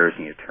these stairs,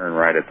 and you turn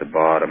right at the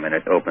bottom, and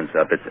it opens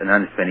up. It's an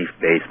unfinished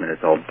basement.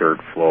 It's all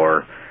dirt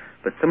floor.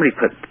 But somebody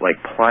put, like,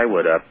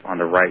 plywood up on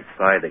the right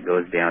side that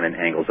goes down and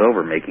angles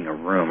over, making a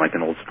room, like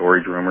an old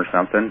storage room or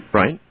something.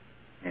 Right.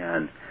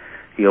 And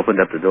he opened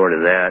up the door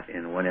to that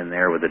and went in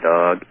there with the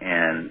dog,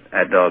 and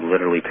that dog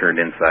literally turned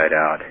inside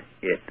out.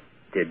 It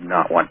did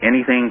not want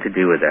anything to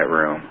do with that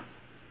room.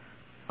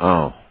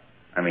 Oh.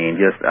 I mean,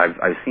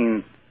 I've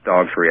seen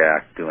dogs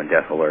react doing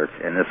death alerts,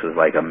 and this was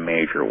like a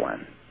major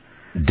one.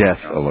 Death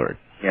alert.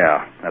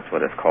 Yeah, that's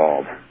what it's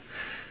called.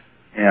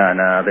 And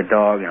the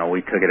dog,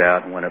 we took it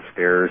out and went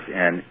upstairs,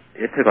 and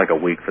it took like a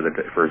week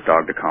for his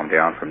dog to calm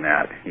down from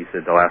that. He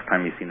said the last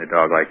time he's seen a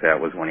dog like that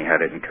was when he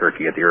had it in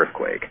Turkey at the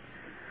earthquake.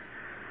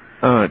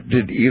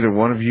 Did either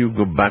one of you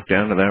go back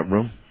down to that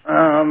room?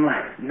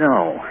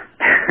 No.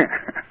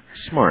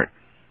 Smart.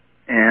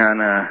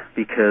 And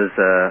because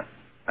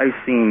I've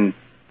seen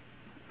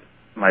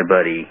my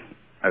buddy,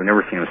 I've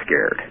never seen him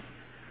scared.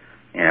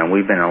 And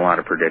we've been in a lot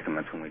of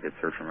predicaments when we did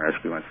search and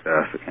rescue and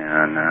stuff,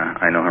 and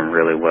I know him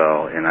really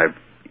well, and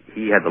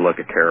he had the look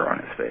of terror on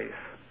his face.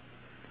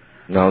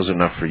 That was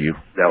enough for you?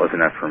 That was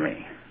enough for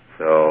me.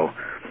 So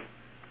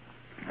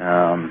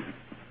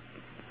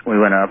we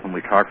went up and we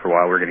talked for a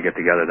while. We were going to get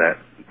together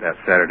that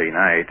Saturday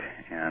night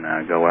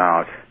and go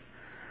out,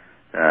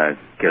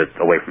 get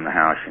away from the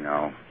house, you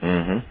know,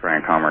 try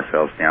and calm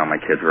ourselves down. My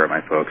kids were at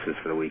my folks'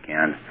 for the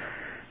weekend.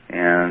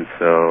 And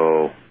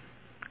so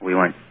we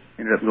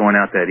ended up going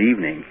out that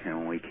evening, and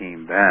when we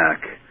came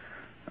back,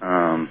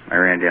 I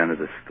ran down to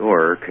the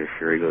store because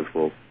Sherry goes,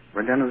 well,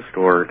 run down to the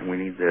store, and we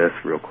need this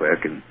real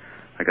quick, and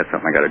I got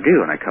something I got to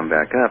do, and I come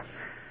back up.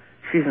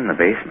 She's in the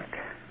basement.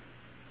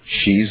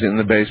 She's in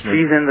the basement?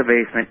 She's in the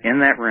basement, in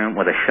that room,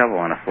 with a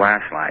shovel and a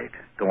flashlight,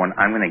 going,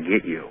 I'm going to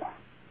get you.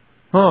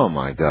 Oh,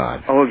 my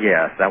God. Oh,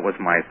 yes, that was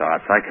my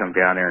thoughts. I come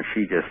down there, and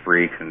she just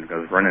freaks and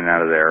goes running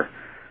out of there.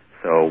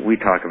 So we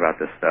talk about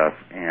this stuff,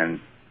 and,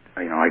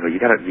 you know, I go, you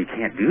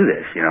can't do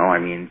this, you know, I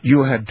mean.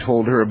 You had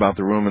told her about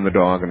the room and the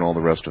dog and all the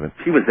rest of it?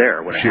 She was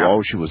there when it happened.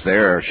 Oh, she was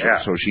there,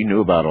 yeah. So she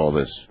knew about all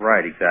this.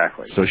 Right,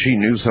 exactly. So she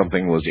knew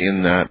something was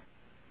in that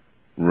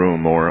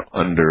room or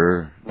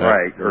under.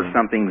 Right, or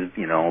something's,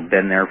 you know,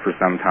 been there for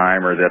some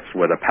time, or that's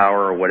where the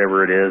power or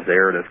whatever it is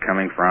there that's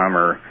coming from,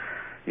 or,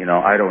 you know,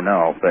 I don't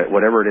know. But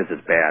whatever it is,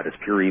 it's bad. It's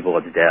pure evil.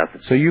 It's death.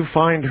 So you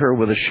find her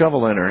with a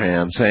shovel in her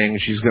hand saying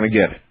she's going to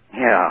get it.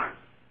 Yeah.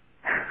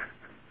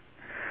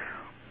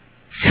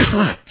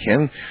 God,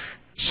 Ken.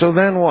 So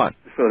then what?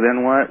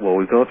 Well,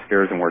 we go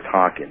upstairs and we're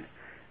talking.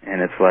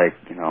 And it's like,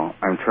 you know,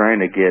 I'm trying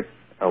to get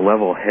a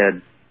level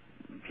head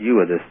view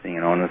of this thing,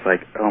 you know, and it's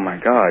like, oh my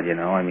God, you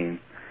know, I mean,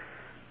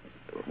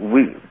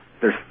 we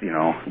got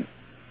to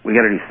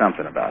do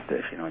something about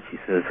this, you know. And she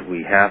says,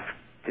 we have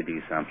to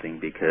do something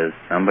because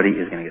somebody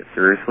is going to get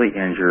seriously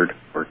injured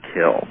or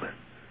killed,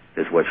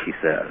 is what she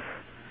says.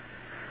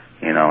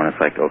 You know, and it's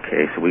like,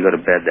 okay, so we go to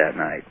bed that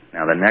night.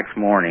 Now, the next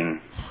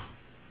morning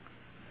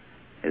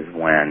is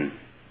when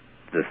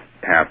this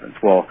happens.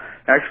 Well,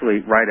 actually,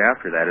 right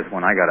after that is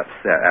when I got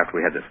upset after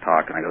we had this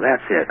talk, and I go,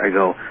 that's it. I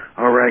go,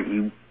 all right,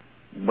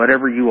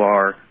 whatever you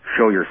are,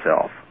 show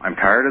yourself. I'm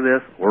tired of this.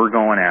 We're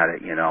going at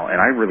it, you know.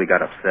 And I really got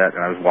upset,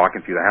 and I was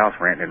walking through the house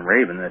ranting and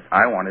raving that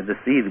I wanted to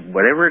see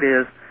whatever it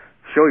is,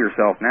 show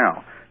yourself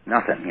now.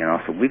 Nothing, you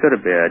know. So we go to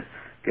bed,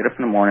 get up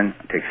in the morning,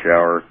 take a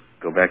shower,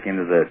 go back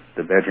into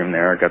the bedroom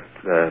there. I got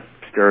the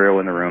stereo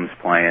in the rooms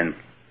playing.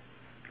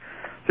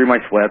 Threw my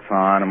sweats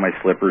on and my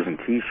slippers and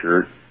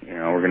T-shirt. You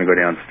know, we're going to go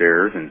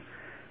downstairs, and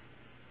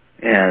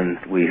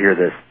we hear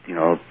this, you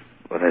know,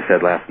 what I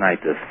said last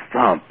night, this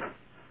thump.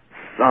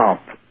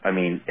 I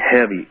mean,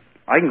 heavy.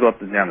 I can go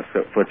up and down the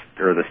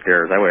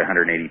stairs. I weigh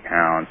 180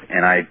 pounds,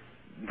 and I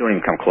don't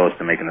even come close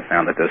to making the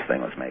sound that this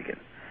thing was making.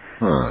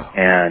 Huh.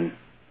 And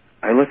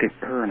I look at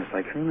her, and it's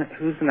like,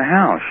 who's in the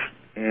house?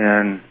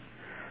 And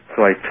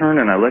so I turn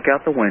and I look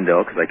out the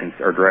window because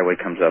our driveway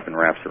comes up and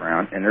wraps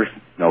around, and there's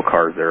no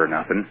cars there or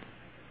nothing.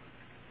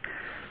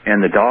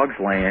 And the dog's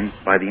laying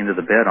by the end of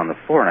the bed on the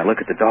floor, and I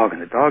look at the dog,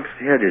 and the dog's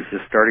head is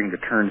just starting to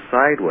turn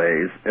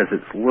sideways as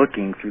it's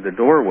looking through the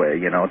doorway,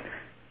 you know,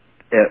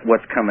 at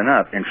what's coming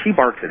up. And she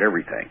barks at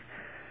everything.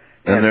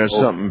 And there's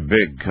something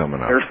big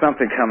coming up. There's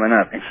something coming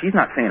up, and she's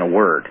not saying a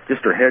word. Just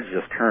her head's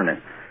just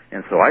turning.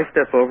 And so I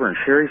step over, and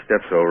Sherry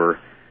steps over,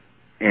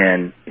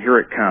 and here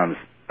it comes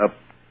up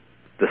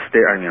the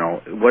stair. You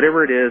know,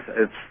 whatever it is,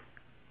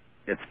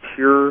 it's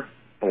pure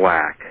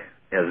black,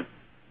 as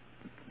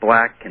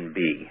black can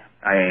be.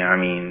 I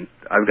mean,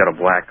 I've got a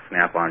black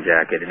Snap-on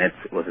jacket, and it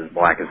was as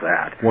black as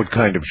that. What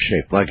kind of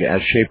shape?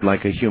 Shaped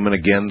like a human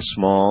again,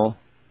 small?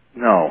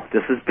 No,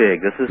 this is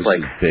big. This is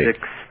like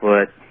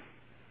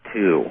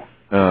 6'2".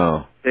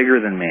 Oh. Bigger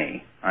than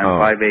me. I'm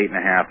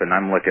 5'8.5", and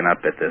I'm looking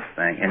up at this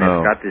thing, and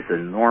it's got this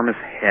enormous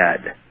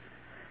head,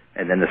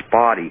 and then this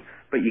body,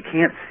 but you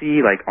can't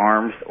see like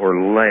arms or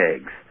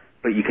legs,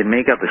 but you can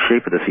make out the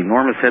shape of this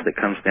enormous head that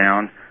comes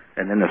down,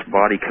 and then this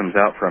body comes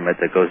out from it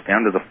that goes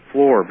down to the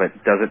floor but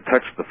doesn't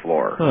touch the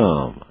floor.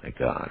 Oh, my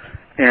God.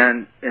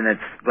 And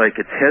it's like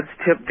its head's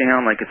tipped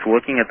down like it's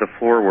looking at the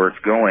floor where it's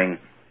going,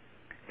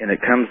 and it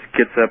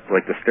gets up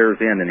like the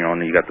stairs in, and, you know,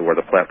 and you got where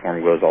the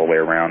platform goes all the way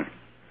around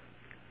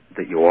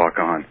that you walk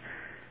on.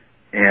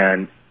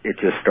 And it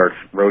just starts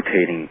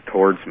rotating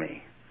towards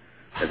me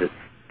as it,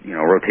 you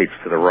know, rotates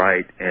to the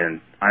right,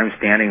 and I'm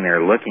standing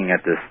there looking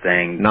at this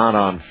thing. Not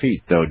on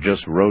feet, though,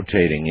 just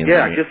rotating in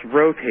just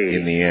rotating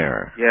in the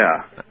air.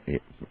 Yeah.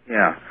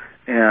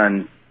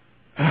 And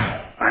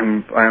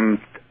I'm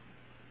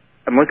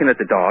looking at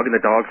the dog, and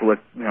the dog's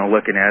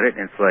looking at it,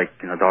 and it's like,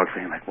 you know, the dog's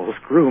saying like, well,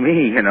 screw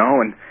me, you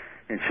know, and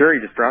Sherry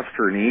just drops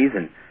to her knees,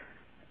 and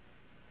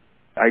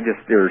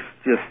there's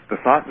just the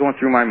thought going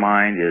through my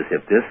mind is,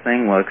 if this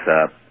thing looks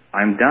up,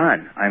 I'm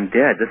done. I'm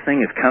dead. This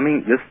thing is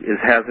coming.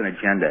 Has an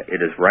agenda.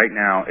 It is right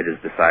now. It is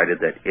decided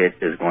that it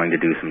is going to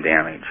do some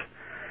damage.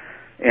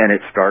 And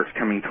it starts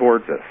coming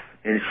towards us.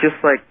 And it's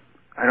just like,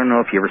 I don't know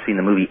if you've ever seen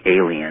the movie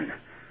Alien,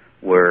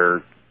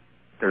 where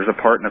there's a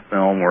part in the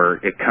film where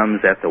it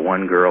comes at the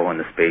one girl in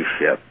the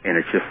spaceship, and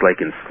it's just like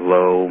in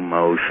slow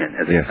motion.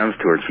 As it comes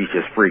to her, she's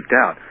just freaked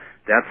out.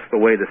 That's the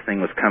way this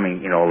thing was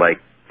coming, you know, like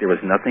there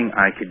was nothing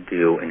I could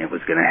do, and it was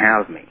going to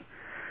have me.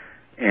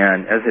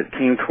 And as it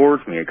came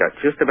towards me, it got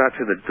just about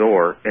to the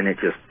door, and it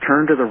just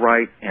turned to the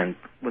right and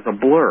was a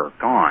blur,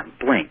 gone,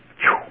 blink.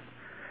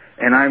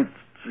 And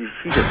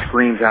she she just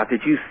screams out,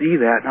 "Did you see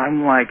that?" And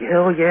I'm like,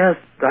 "Hell yes!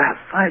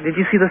 Did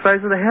you see the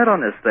size of the head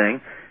on this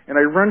thing?" And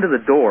I run to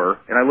the door,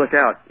 and I look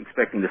out,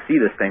 expecting to see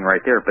this thing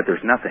right there, but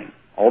there's nothing.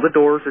 All the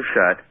doors are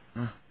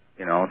shut.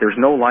 You know, there's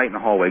no light in the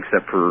hallway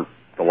except for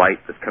the light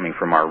that's coming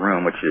from our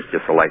room, which is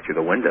just a light through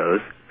the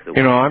windows.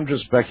 You know, I'm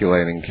just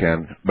speculating,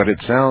 Ken, but it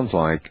sounds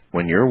like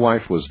when your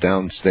wife was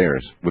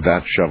downstairs with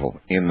that shovel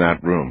in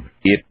that room,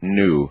 it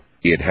knew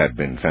it had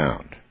been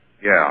found.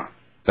 Yeah.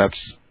 Do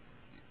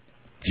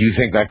you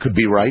think that could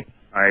be right?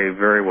 I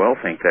very well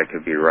think that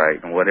could be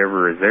right, and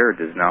whatever is there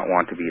does not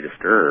want to be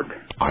disturbed.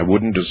 I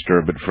wouldn't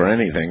disturb it for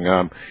anything.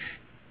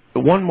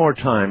 One more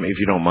time, if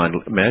you don't mind,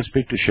 may I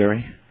speak to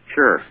Sherry?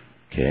 Sure.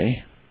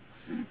 Okay.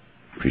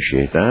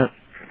 Appreciate that.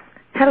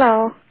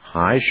 Hello.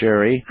 Hi,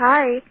 Sherry.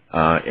 Hi.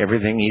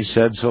 Everything he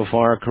said so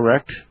far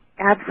correct?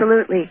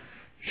 Absolutely.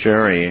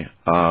 Sherry,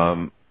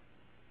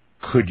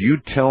 could you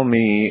tell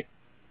me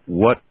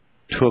what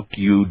took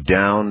you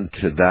down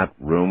to that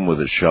room with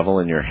a shovel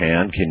in your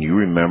hand? Can you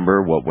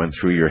remember what went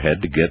through your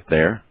head to get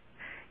there?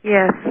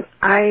 Yes,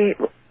 I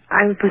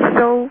was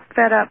so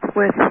fed up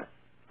with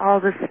all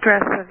the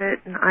stress of it,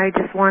 and I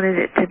just wanted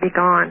it to be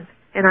gone.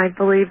 And I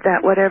believe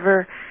that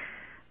whatever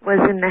was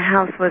in the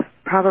house was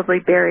probably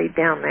buried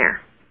down there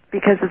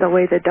because of the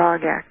way the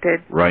dog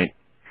acted. Right.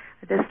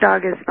 This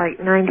dog is like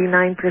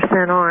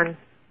 99% on.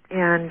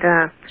 And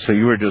so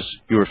you were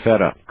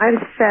fed up. I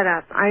was fed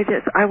up.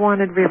 I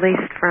wanted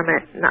released from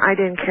it, and I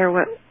didn't care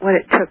what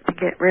it took to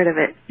get rid of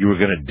it. You were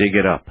going to dig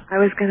it up. I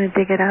was going to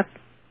dig it up.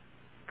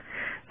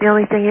 The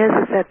only thing is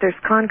that there's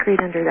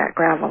concrete under that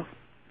gravel,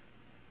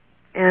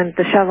 and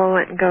the shovel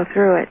wouldn't go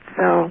through it.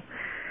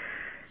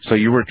 So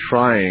you were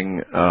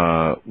trying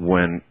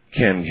when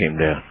Ken came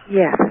down.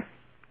 Yes.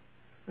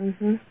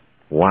 Mhm.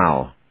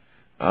 Wow.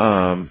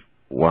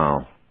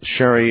 Wow.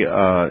 Sherry,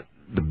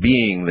 the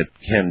being that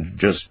Ken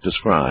just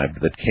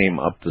described that came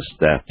up the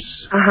steps.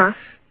 Uh-huh.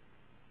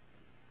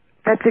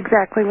 That's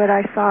exactly what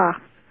I saw.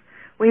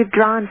 We've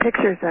drawn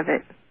pictures of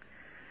it,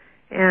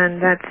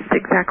 and that's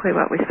exactly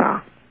what we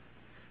saw.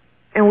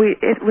 And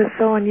it was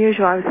so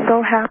unusual. I was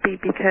so happy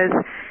because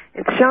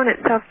it's shown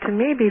itself to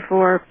me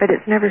before, but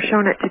it's never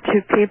shown it to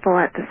two people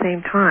at the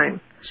same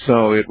time.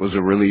 So it was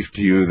a relief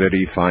to you that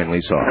he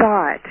finally saw it.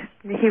 Saw it.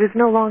 He was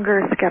no longer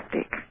a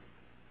skeptic.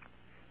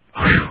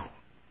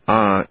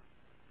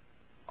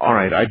 All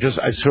right, I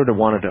sort of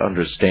wanted to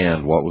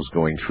understand what was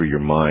going through your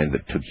mind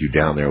that took you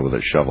down there with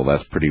a shovel.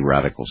 That's pretty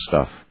radical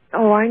stuff.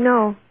 Oh, I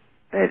know.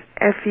 But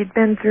if you'd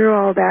been through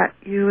all that,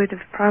 you would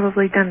have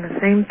probably done the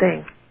same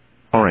thing.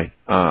 All right,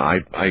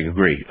 I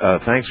agree.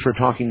 Thanks for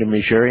talking to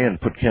me, Sherry, and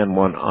put Ken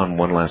on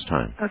one last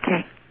time.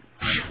 Okay.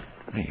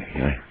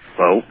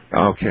 Hello?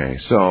 Okay,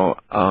 so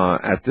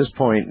at this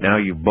point, now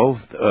you've both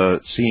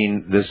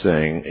seen this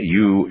thing.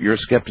 Your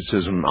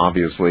skepticism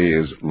obviously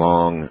is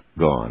long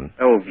gone.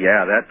 Oh,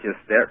 yeah,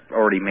 that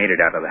already made it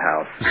out of the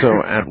house.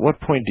 So at what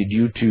point did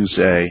you two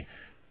say,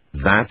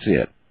 that's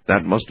it?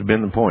 That must have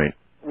been the point.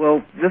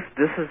 Well, this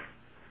is...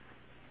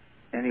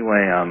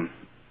 Anyway,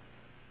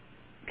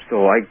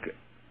 so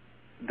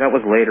that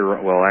was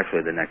later, well,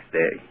 actually the next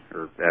day,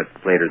 or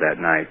later that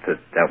night,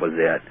 that was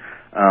it.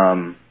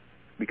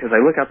 Because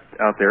I look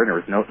out there and there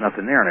was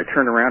nothing there, and I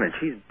turned around and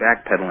she's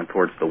backpedaling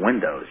towards the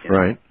windows,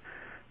 right?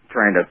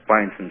 Trying to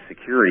find some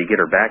security, get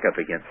her back up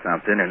against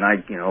something, and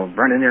I,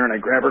 run in there and I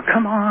grab her,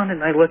 come on,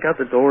 and I look out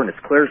the door and it's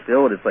clear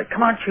still, and it's like,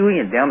 come on, Chewie,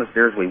 and down the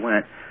stairs we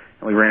went,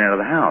 and we ran out of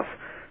the house.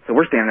 So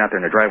we're standing out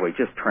there in the driveway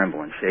just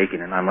trembling,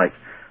 shaking, and I'm like,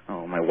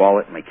 oh, my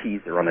wallet and my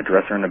keys are on the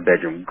dresser in the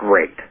bedroom.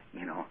 Great.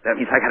 That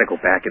means I got to go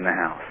back in the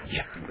house.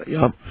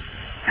 Yep.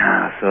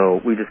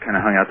 So we just kind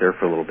of hung out there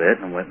for a little bit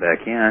and went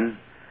back in,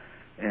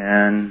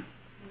 and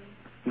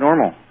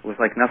normal. It was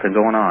like nothing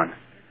going on,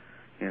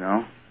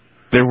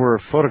 There were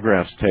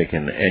photographs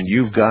taken, and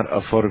you've got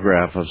a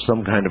photograph of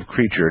some kind of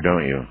creature,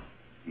 don't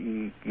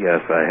you?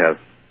 Yes, I have.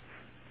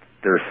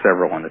 There's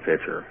several in the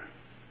picture.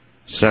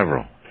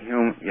 Several?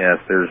 Yes,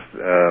 there's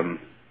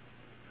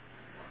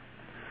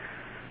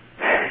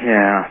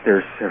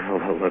several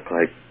that look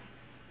like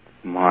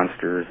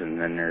monsters, and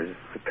then there's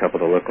a couple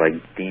that look like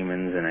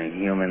demons, and a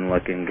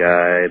human-looking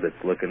guy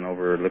that's looking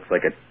over, looks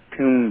like a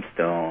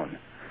tombstone.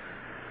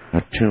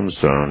 A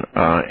tombstone.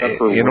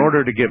 In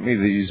order to get me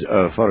these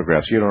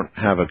photographs, you don't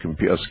have a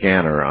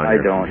scanner on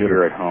your computer? I don't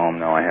here at home,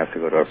 no. I have to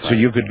go to a friend. So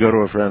you could go to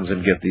a friend's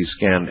and get these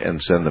scanned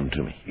and send them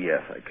to me?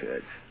 Yes, I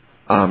could.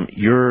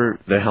 You're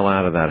the hell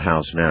out of that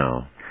house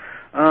now.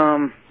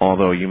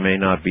 Although you may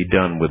not be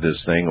done with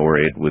this thing, or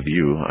it with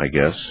you, I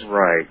guess.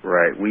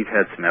 Right. We've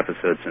had some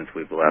episodes since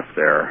we've left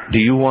there. Do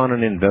you want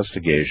an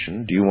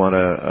investigation? Do you want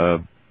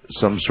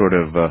some sort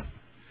of...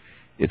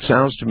 it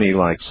sounds to me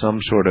like some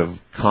sort of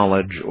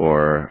college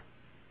or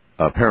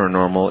a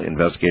paranormal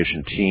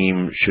investigation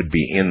team should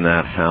be in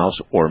that house,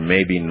 or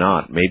maybe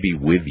not, maybe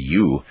with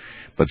you.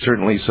 But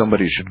certainly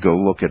somebody should go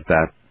look at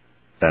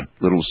that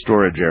little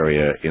storage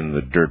area in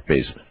the dirt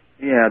basement.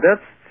 Yeah,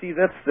 that's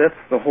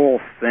the whole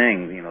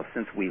thing.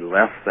 Since we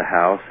left the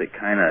house, it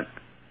kind of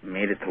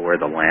made it to where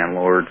the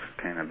landlord's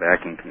kind of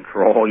back in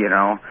control,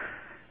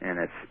 And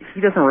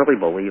he doesn't really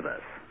believe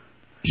us.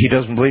 He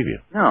doesn't believe you?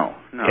 No.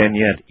 And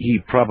yet he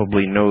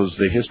probably knows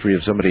the history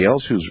of somebody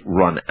else who's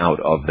run out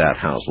of that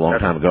house a long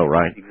time ago,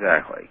 right?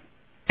 Exactly.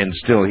 And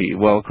still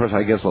of course,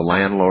 I guess the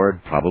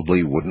landlord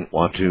probably wouldn't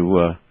want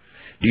to...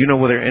 do you know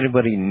whether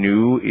anybody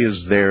new is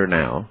there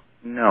now?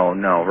 No.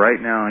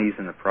 Right now he's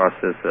in the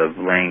process of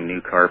laying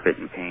new carpet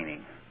and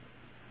painting.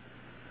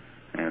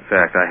 And in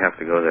fact, I have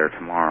to go there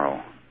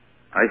tomorrow.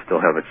 I still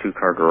have a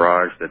 2-car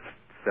garage that's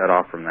set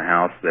off from the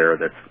house there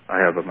I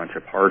have a bunch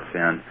of parts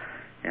in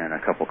and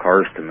a couple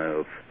cars to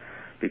move,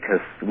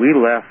 because we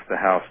left the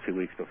house 2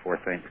 weeks before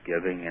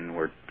Thanksgiving, and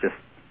we're just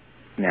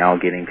now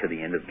getting to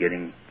the end of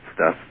getting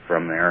stuff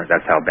from there.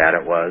 That's how bad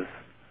it was.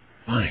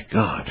 My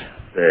God.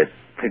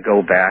 To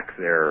go back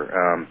there,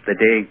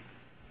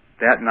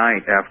 that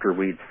night after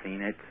we'd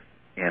seen it,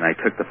 and I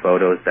took the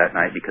photos that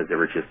night because there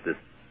was just this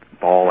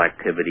ball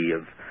activity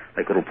of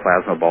like little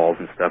plasma balls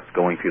and stuff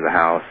going through the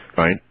house.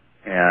 Right.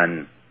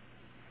 And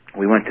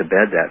we went to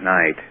bed that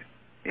night,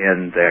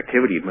 and the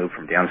activity moved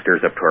from downstairs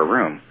up to our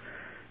room.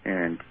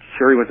 And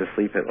Sherry went to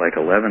sleep at like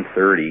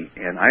 11:30,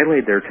 and I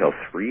laid there till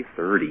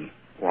 3:30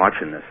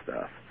 watching this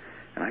stuff.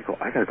 And I go,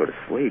 I got to go to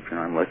sleep.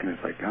 I'm looking,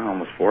 it's like,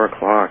 almost 4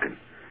 o'clock, and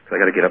so I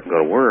got to get up and go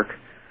to work.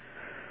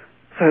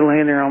 So I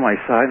lay there on my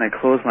side, and I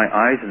close my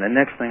eyes, and the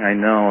next thing I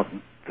know,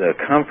 the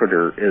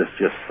comforter is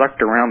just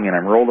sucked around me, and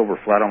I'm rolled over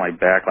flat on my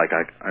back like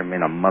I'm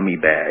in a mummy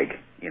bag,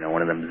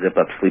 one of them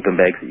zip-up sleeping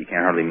bags that you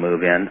can't hardly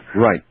move in.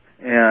 Right.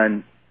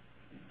 And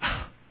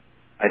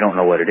I don't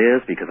know what it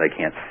is because I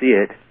can't see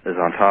it. It's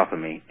on top of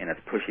me, and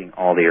it's pushing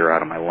all the air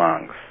out of my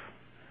lungs,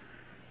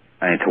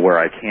 and to where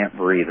I can't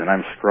breathe, and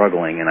I'm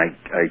struggling, and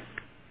I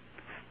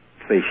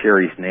say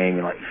Sherry's name,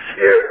 and like,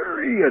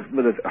 Sherry,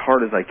 but as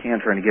hard as I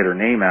can, trying to get her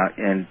name out,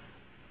 and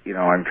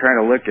I'm trying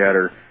to look at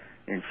her,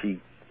 and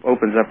she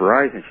opens up her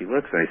eyes and she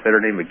looks, and I said her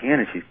name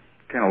again, and she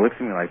kind of looks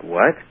at me like,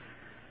 what?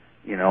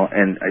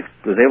 And I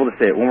was able to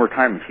say it one more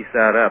time, and she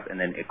sat up, and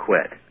then it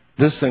quit.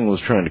 This thing was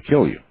trying to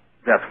kill you.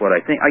 That's what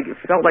I think. I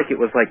felt like it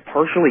was like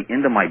partially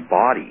into my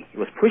body. It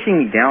was pushing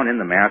me down in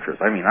the mattress.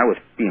 I mean, I was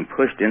being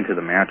pushed into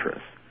the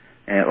mattress,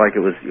 and like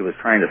it was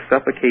trying to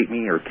suffocate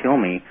me or kill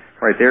me.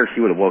 Right there, she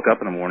would have woke up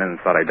in the morning and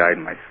thought I died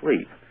in my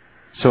sleep.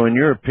 So in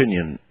your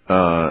opinion,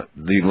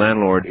 the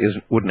landlord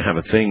wouldn't have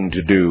a thing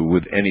to do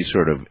with any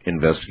sort of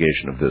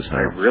investigation of this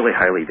house? I really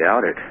highly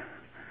doubt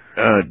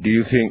it. Do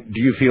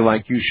you feel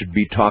like you should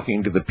be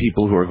talking to the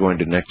people who are going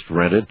to next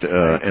rent it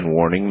and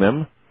warning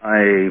them?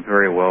 I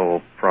very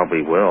well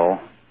probably will.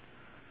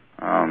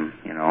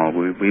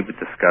 We've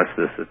discussed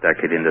this, that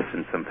could end us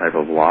in some type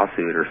of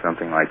lawsuit or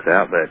something like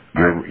that, but...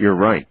 You're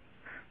right.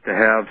 To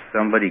have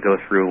somebody go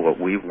through what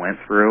we went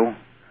through,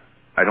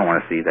 I don't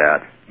want to see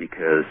that,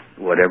 because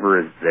whatever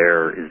is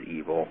there is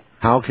evil.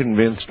 How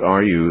convinced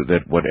are you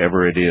that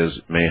whatever it is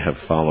may have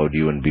followed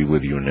you and be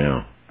with you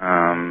now?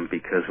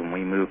 Because when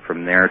we moved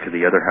from there to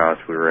the other house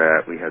we were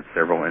at, we had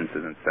several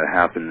incidents that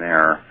happened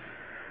there,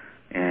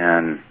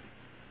 and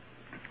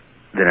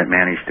then it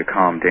managed to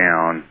calm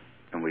down,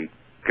 and we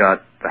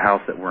got the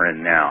house that we're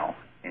in now,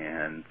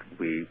 and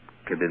we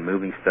had been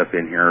moving stuff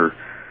in here.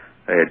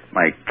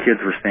 My kids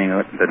were staying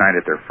the night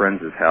at their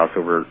friend's house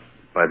over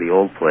by the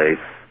old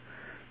place,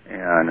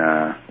 and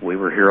we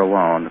were here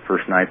alone the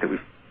first night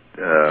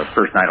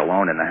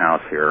alone in the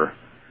house here,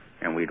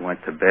 and we'd went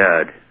to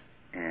bed,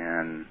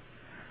 and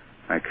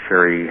like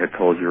Sherry had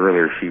told you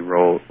earlier, she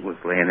was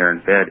laying there in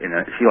bed,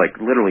 and she like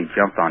literally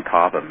jumped on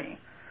top of me.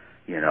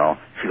 She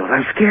goes,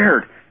 I'm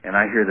scared, and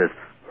I hear this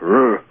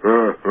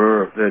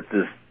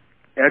this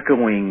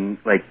echoing,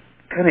 like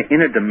kind of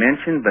in a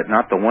dimension, but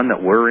not the one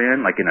that we're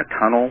in, like in a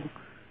tunnel,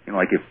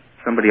 like if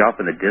somebody off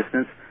in the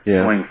distance,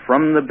 going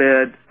from the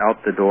bed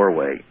out the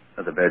doorway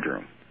of the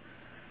bedroom.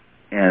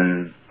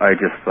 And I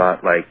just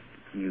thought, like,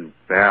 you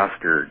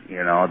bastard,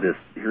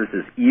 here's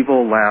this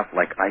evil laugh,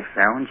 like, I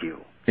found you.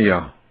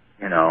 Yeah.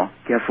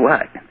 Guess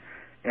what?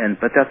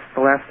 But that's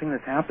the last thing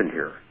that's happened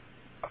here.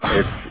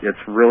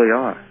 It's really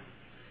odd.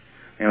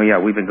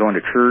 We've been going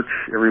to church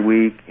every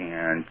week,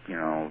 and,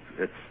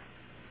 it's...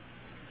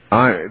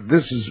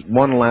 This is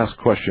one last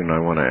question I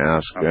want to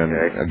ask, okay.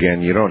 And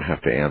again, you don't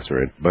have to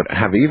answer it, but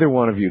have either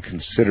one of you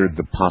considered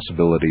the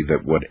possibility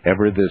that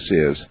whatever this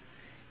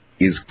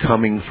is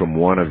coming from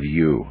one of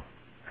you?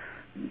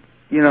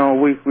 We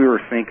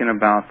were thinking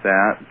about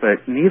that,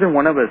 but neither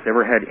one of us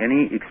ever had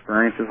any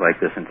experiences like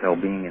this until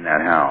being in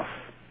that house.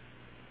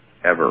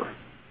 Ever.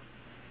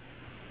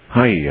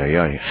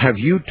 Have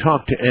you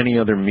talked to any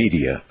other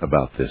media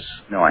about this?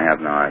 No, I have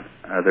not,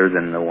 other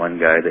than the one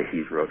guy that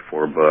he's wrote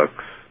 4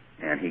 books.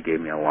 And he gave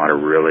me a lot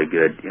of really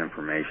good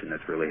information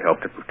that's really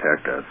helped to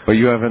protect us. But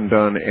you haven't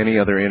done any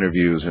other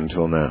interviews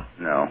until now?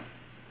 No.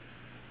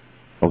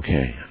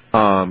 Okay.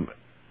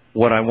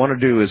 What I want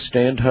to do is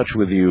stay in touch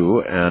with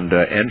you and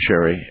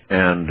Sherry,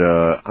 and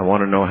I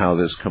want to know how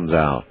this comes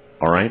out.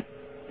 All right?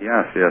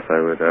 Yes,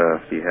 I would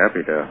be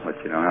happy to let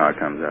you know how it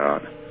comes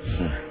out.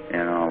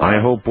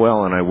 I hope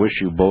well, and I wish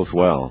you both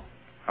well.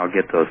 I'll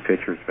get those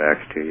pictures back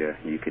to you.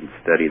 You can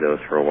study those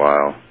for a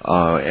while.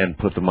 And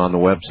put them on the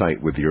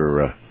website with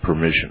your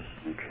permission.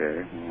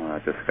 Okay, we'll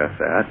discuss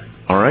that.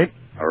 All right.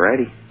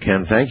 Alrighty.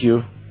 Ken, thank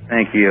you.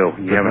 Thank you.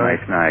 You have a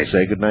nice night.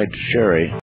 Say good night to Sherry.